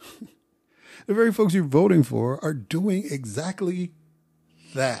 the very folks you're voting for are doing exactly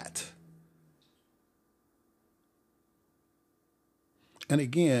that. And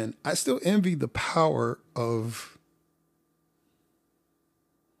again, I still envy the power of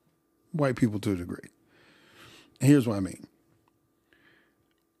white people to a degree. And here's what I mean.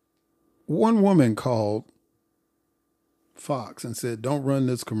 One woman called Fox and said, don't run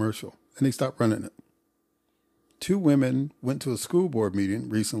this commercial. And they stopped running it. Two women went to a school board meeting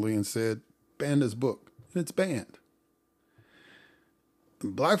recently and said, ban this book. And it's banned.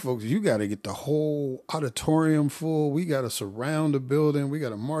 And black folks, you got to get the whole auditorium full. We got to surround the building. We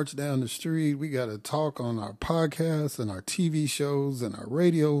got to march down the street. We got to talk on our podcasts and our TV shows and our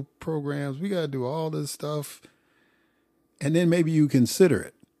radio programs. We got to do all this stuff. And then maybe you consider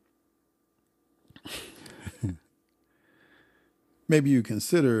it. Maybe you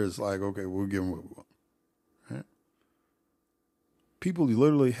consider it's like, okay, we'll give them what we want. Right? People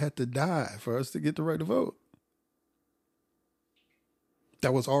literally had to die for us to get the right to vote.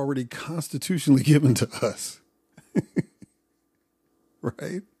 That was already constitutionally given to us.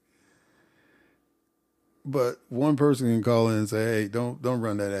 Right? But one person can call in and say, hey, don't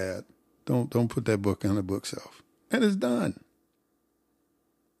run that ad. Don't put that book on the bookshelf. And it's done.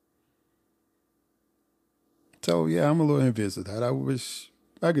 So, yeah, I'm a little envious of that. I wish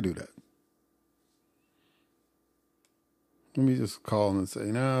I could do that. Let me just call and say,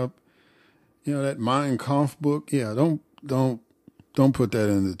 no, that Mein Kampf book, yeah, don't put that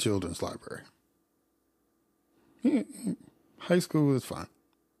in the children's library. High school is fine,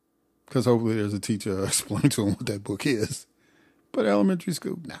 because hopefully there's a teacher explaining to them what that book is. But elementary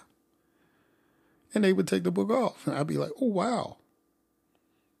school, nah. And they would take the book off, and I'd be like, oh, wow.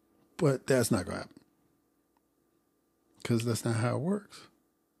 But that's not going to happen. Because that's not how it works.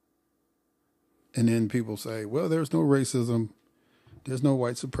 And then people say, well, there's no racism. There's no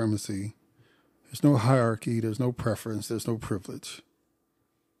white supremacy. There's no hierarchy. There's no preference. There's no privilege.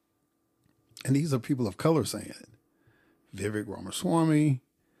 And these are people of color saying it. Vivek Ramaswamy.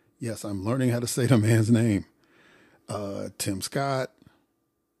 Yes, I'm learning how to say the man's name. Tim Scott.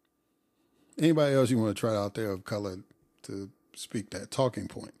 Anybody else you want to try out there of color to speak that talking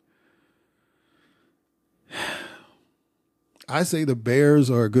point? I say the Bears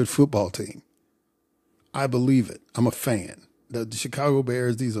are a good football team. I believe it. I'm a fan. The Chicago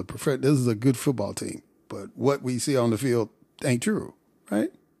Bears, this is a good football team. But what we see on the field ain't true,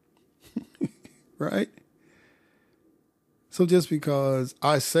 right? Right? So just because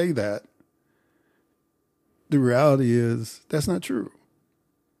I say that, the reality is that's not true.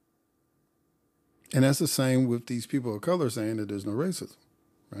 And that's the same with these people of color saying that there's no racism,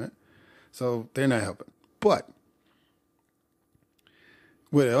 right? So they're not helping. But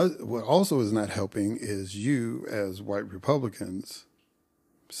what also is not helping is you as white Republicans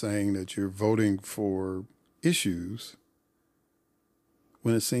saying that you're voting for issues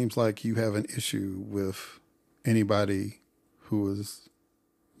when it seems like you have an issue with anybody who is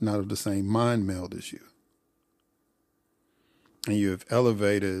not of the same mind meld as you. And you have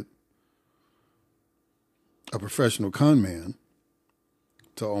elevated a professional con man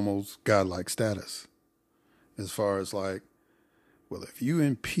to almost godlike status, as far as like, well, if you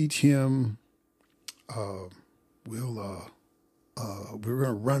impeach him, we're going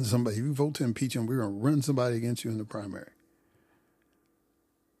to run somebody. If you vote to impeach him, we're going to run somebody against you in the primary.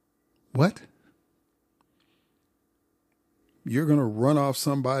 What? You're going to run off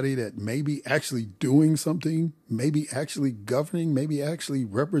somebody that may be actually doing something, maybe actually governing, maybe actually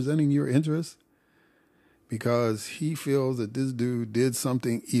representing your interests, because he feels that this dude did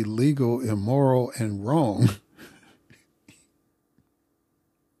something illegal, immoral, and wrong.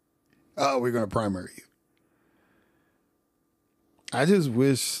 Oh, we're going to primary you. I just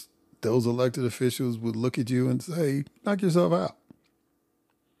wish those elected officials would look at you and say, knock yourself out.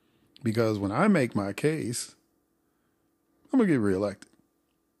 Because when I make my case, I'm going to get reelected.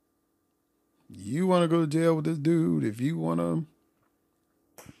 You want to go to jail with this dude, if you want to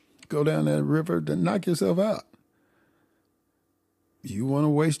go down that river, then knock yourself out. You want to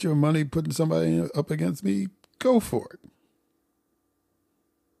waste your money putting somebody up against me, go for it.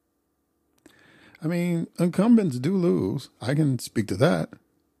 I mean, incumbents do lose. I can speak to that,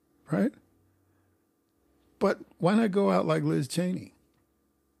 right? But why not go out like Liz Cheney?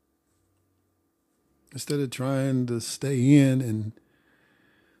 Instead of trying to stay in and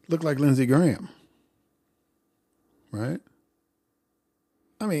look like Lindsey Graham, right?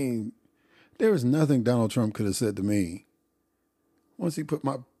 I mean, there was nothing Donald Trump could have said to me once he put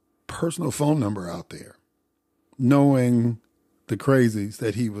my personal phone number out there, knowing the crazies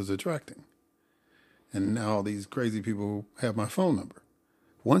that he was attracting. And now these crazy people have my phone number.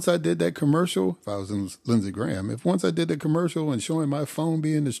 Once I did that commercial, if I was in Lindsey Graham, once I did the commercial and showing my phone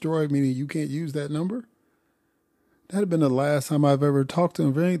being destroyed, meaning you can't use that number, that'd have been the last time I've ever talked to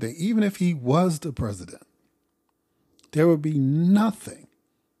him for anything. Even if he was the president, there would be nothing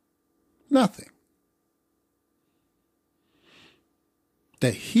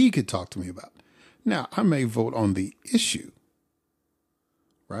that he could talk to me about. Now, I may vote on the issue,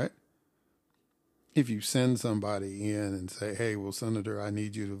 right? If you send somebody in and say, hey, well, Senator, I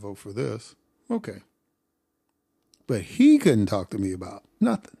need you to vote for this. Okay. But he couldn't talk to me about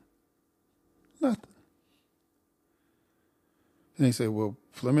nothing. And they say, well,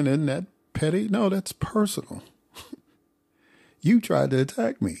 Fleming, isn't that petty? No, that's personal. You tried to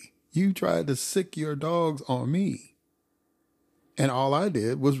attack me. You tried to sick your dogs on me. And all I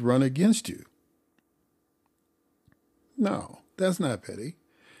did was run against you. No, that's not petty.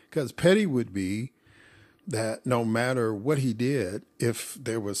 Because petty would be that no matter what he did, if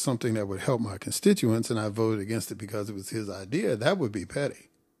there was something that would help my constituents and I voted against it because it was his idea, that would be petty.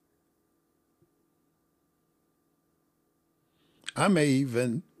 I may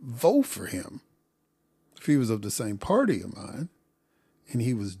even vote for him if he was of the same party of mine and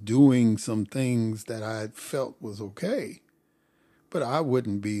he was doing some things that I felt was okay, but I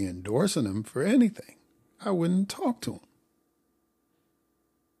wouldn't be endorsing him for anything. I wouldn't talk to him.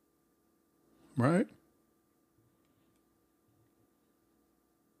 Right?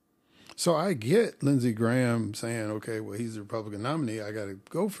 So I get Lindsey Graham saying, okay, well, he's the Republican nominee. I got to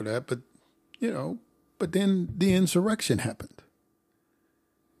go for that. But, but then the insurrection happened.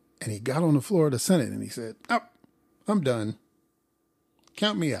 And he got on the floor of the Senate and he said, oh, I'm done.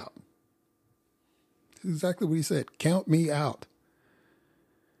 Count me out. That's exactly what he said. Count me out.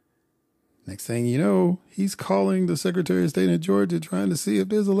 Next thing you know, he's calling the Secretary of State in Georgia trying to see if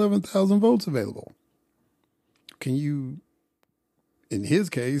there's 11,000 votes available. In his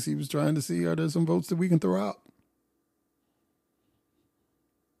case, he was trying to see, are there some votes that we can throw out?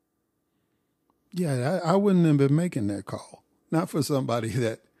 Yeah, I wouldn't have been making that call. Not for somebody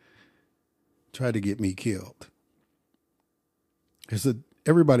that tried to get me killed.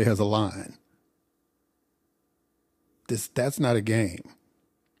 Everybody has a line. That's not a game.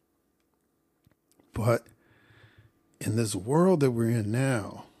 But in this world that we're in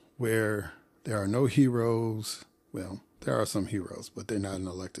now, where there are no heroes, well, there are some heroes, but they're not in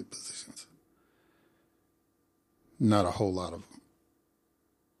elected positions. Not a whole lot of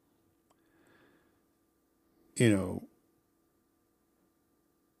them.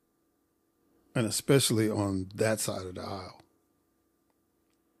 And especially on that side of the aisle.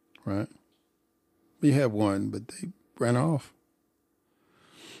 Right? We had one, but they ran off.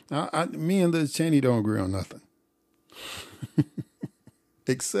 Now, me and Liz Cheney don't agree on nothing.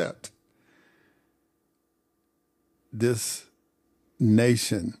 Except this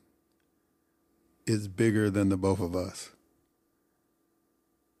nation is bigger than the both of us.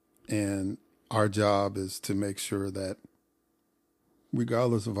 And our job is to make sure that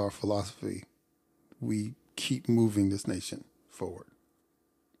regardless of our philosophy, we keep moving this nation forward.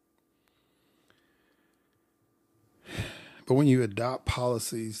 But when you adopt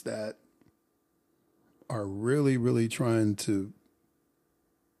policies that are really, really trying to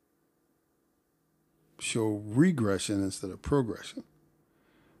show regression instead of progression,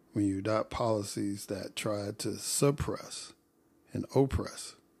 when you adopt policies that try to suppress and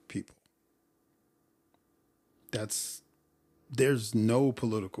oppress people, there's no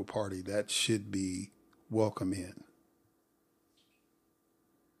political party that should be welcome in.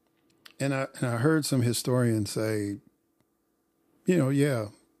 And I heard some historians say,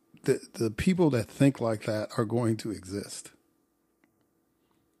 the people that think like that are going to exist.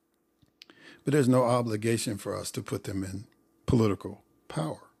 But there's no obligation for us to put them in political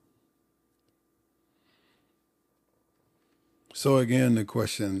power. So again, the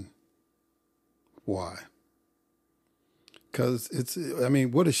question, why? Because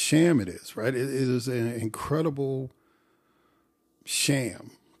what a sham it is, right? It is an incredible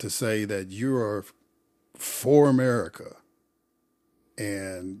sham to say that you are for America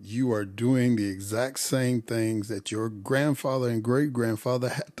and you are doing the exact same things that your grandfather and great-grandfather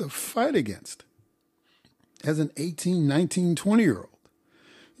had to fight against as an 18, 19, 20-year-old.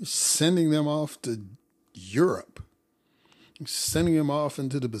 You're sending them off to Europe, sending them off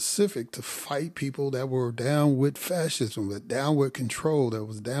into the Pacific to fight people that were down with fascism, that down with control, that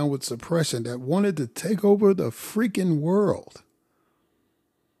was down with suppression, that wanted to take over the freaking world.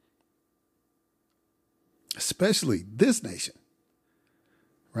 Especially this nation,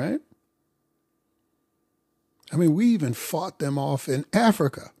 right? We even fought them off in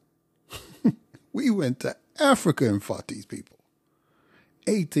Africa. We went to Africa and fought these people.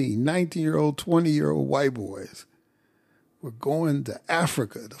 18, 19-year-old, 20-year-old white boys were going to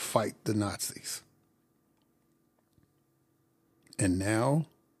Africa to fight the Nazis. And now,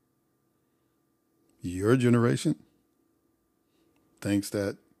 your generation thinks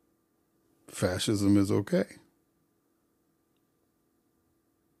that fascism is okay.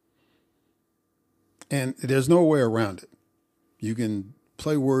 And there's no way around it. You can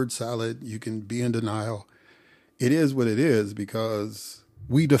play word salad. You can be in denial. It is what it is because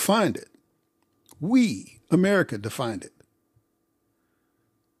we defined it. We, America, defined it.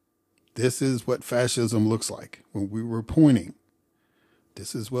 This is what fascism looks like when we were pointing.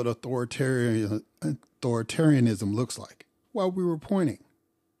 This is what authoritarianism looks like while we were pointing.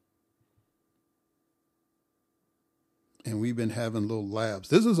 And we've been having little labs.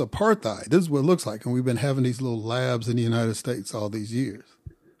 This is apartheid. This is what it looks like. And we've been having these little labs in the United States all these years.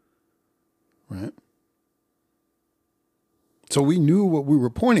 Right? So we knew what we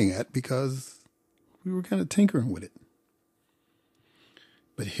were pointing at because we were kind of tinkering with it.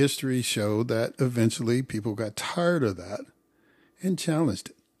 But history showed that eventually people got tired of that and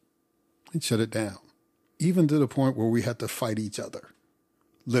challenged it and shut it down. Even to the point where we had to fight each other,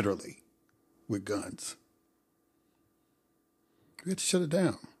 literally, with guns. We had to shut it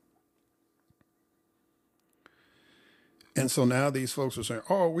down. And so now these folks are saying,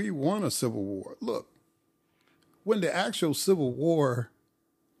 oh, we won a civil war. Look, when the actual Civil War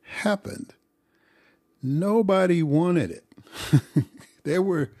happened, nobody wanted it. There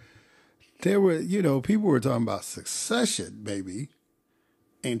were, people were talking about secession, maybe,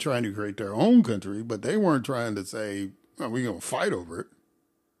 and trying to create their own country, but they weren't trying to say, oh, we're going to fight over it.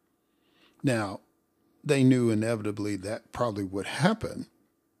 Now, they knew inevitably that probably would happen,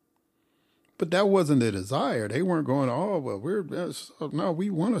 but that wasn't their desire. They weren't going, oh, well,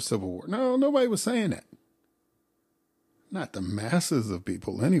 we won a civil war. No, nobody was saying that. Not the masses of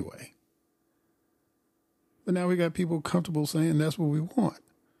people anyway. But now we got people comfortable saying that's what we want.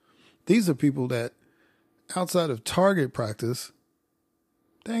 These are people that, outside of target practice,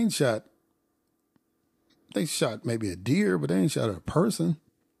 they shot maybe a deer, but they ain't shot at a person.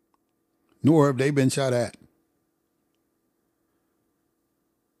 Nor have they been shot at.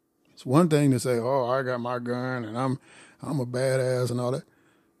 It's one thing to say, oh, I got my gun and I'm a badass and all that.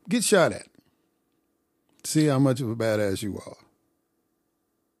 Get shot at. See how much of a badass you are.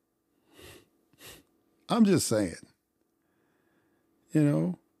 I'm just saying.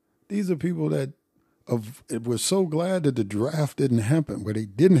 These are people that were so glad that the draft didn't happen, where they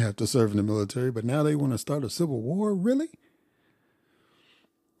didn't have to serve in the military, but now they want to start a civil war? Really?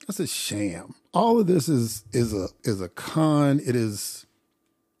 That's a sham. All of this is a con. It is,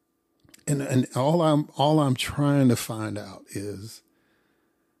 and all I'm trying to find out is,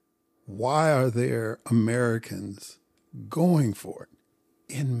 why are there Americans going for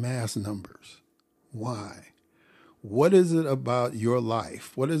it in mass numbers? Why? What is it about your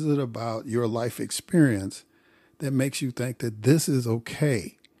life? What is it about your life experience that makes you think that this is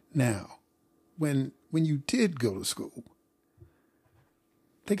okay? Now, when you did go to school,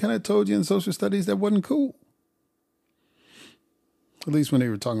 they kind of told you in social studies that wasn't cool. At least when they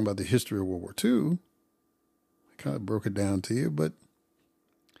were talking about the history of World War II, I kind of broke it down to you, but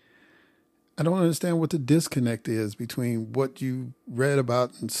I don't understand what the disconnect is between what you read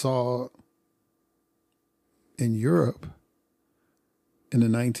about and saw in Europe in the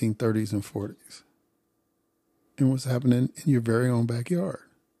 1930s and 40s and what's happening in your very own backyard.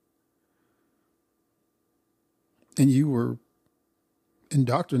 And you were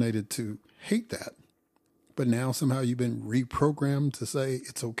indoctrinated to hate that, but now somehow you've been reprogrammed to say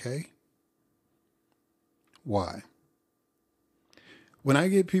it's okay. Why? When I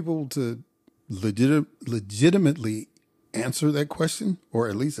get people to legitimately answer that question, or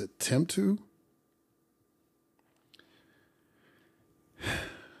at least attempt to,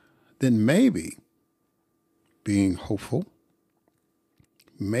 then maybe, being hopeful,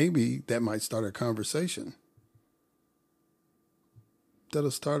 maybe that might start a conversation that'll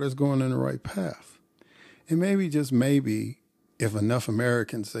start us going in the right path. And maybe, just maybe, if enough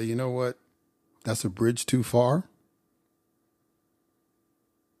Americans say, you know what, that's a bridge too far,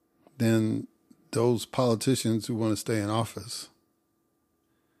 then those politicians who want to stay in office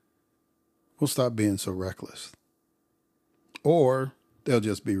will stop being so reckless. Or they'll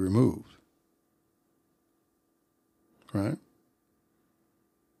just be removed. Right?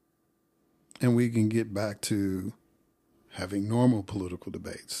 And we can get back to having normal political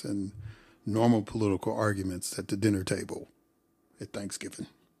debates and normal political arguments at the dinner table at Thanksgiving.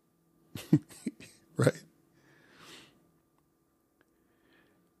 Right?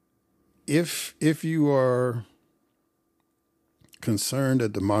 If you are concerned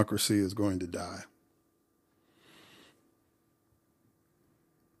that democracy is going to die,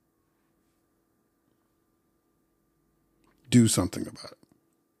 do something about it.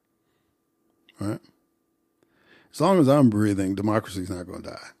 Right? As long as I'm breathing, democracy's not going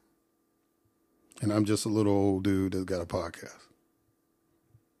to die. And I'm just a little old dude that's got a podcast.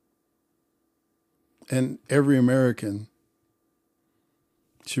 And every American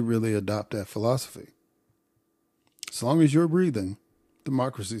should really adopt that philosophy. As long as you're breathing,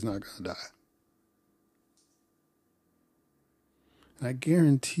 democracy's not going to die. And I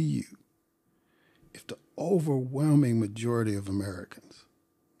guarantee you, if the overwhelming majority of Americans,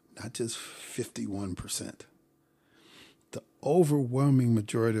 not just 51%, the overwhelming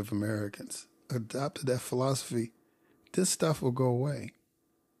majority of Americans adopted that philosophy, this stuff will go away.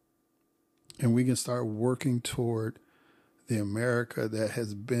 And we can start working toward the America that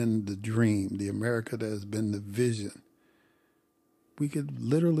has been the dream, the America that has been the vision. We could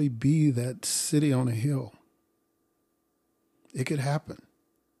literally be that city on a hill. It could happen.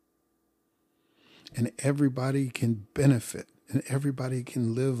 And everybody can benefit, and everybody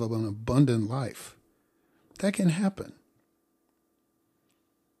can live an abundant life. That can happen.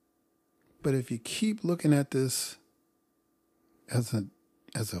 But if you keep looking at this as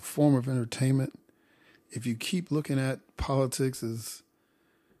a form of entertainment, if you keep looking at politics as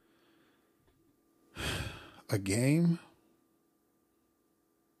a game,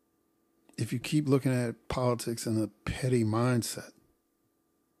 if you keep looking at politics in a petty mindset,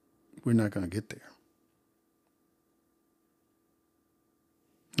 we're not going to get there.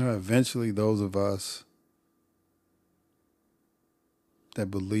 Eventually, those of us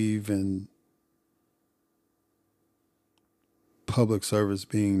that believe in public service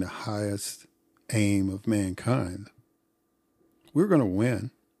being the highest aim of mankind, we're going to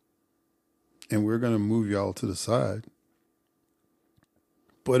win, and we're going to move y'all to the side.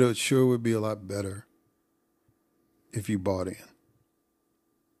 But it sure would be a lot better if you bought in.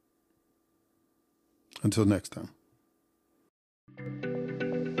 Until next time.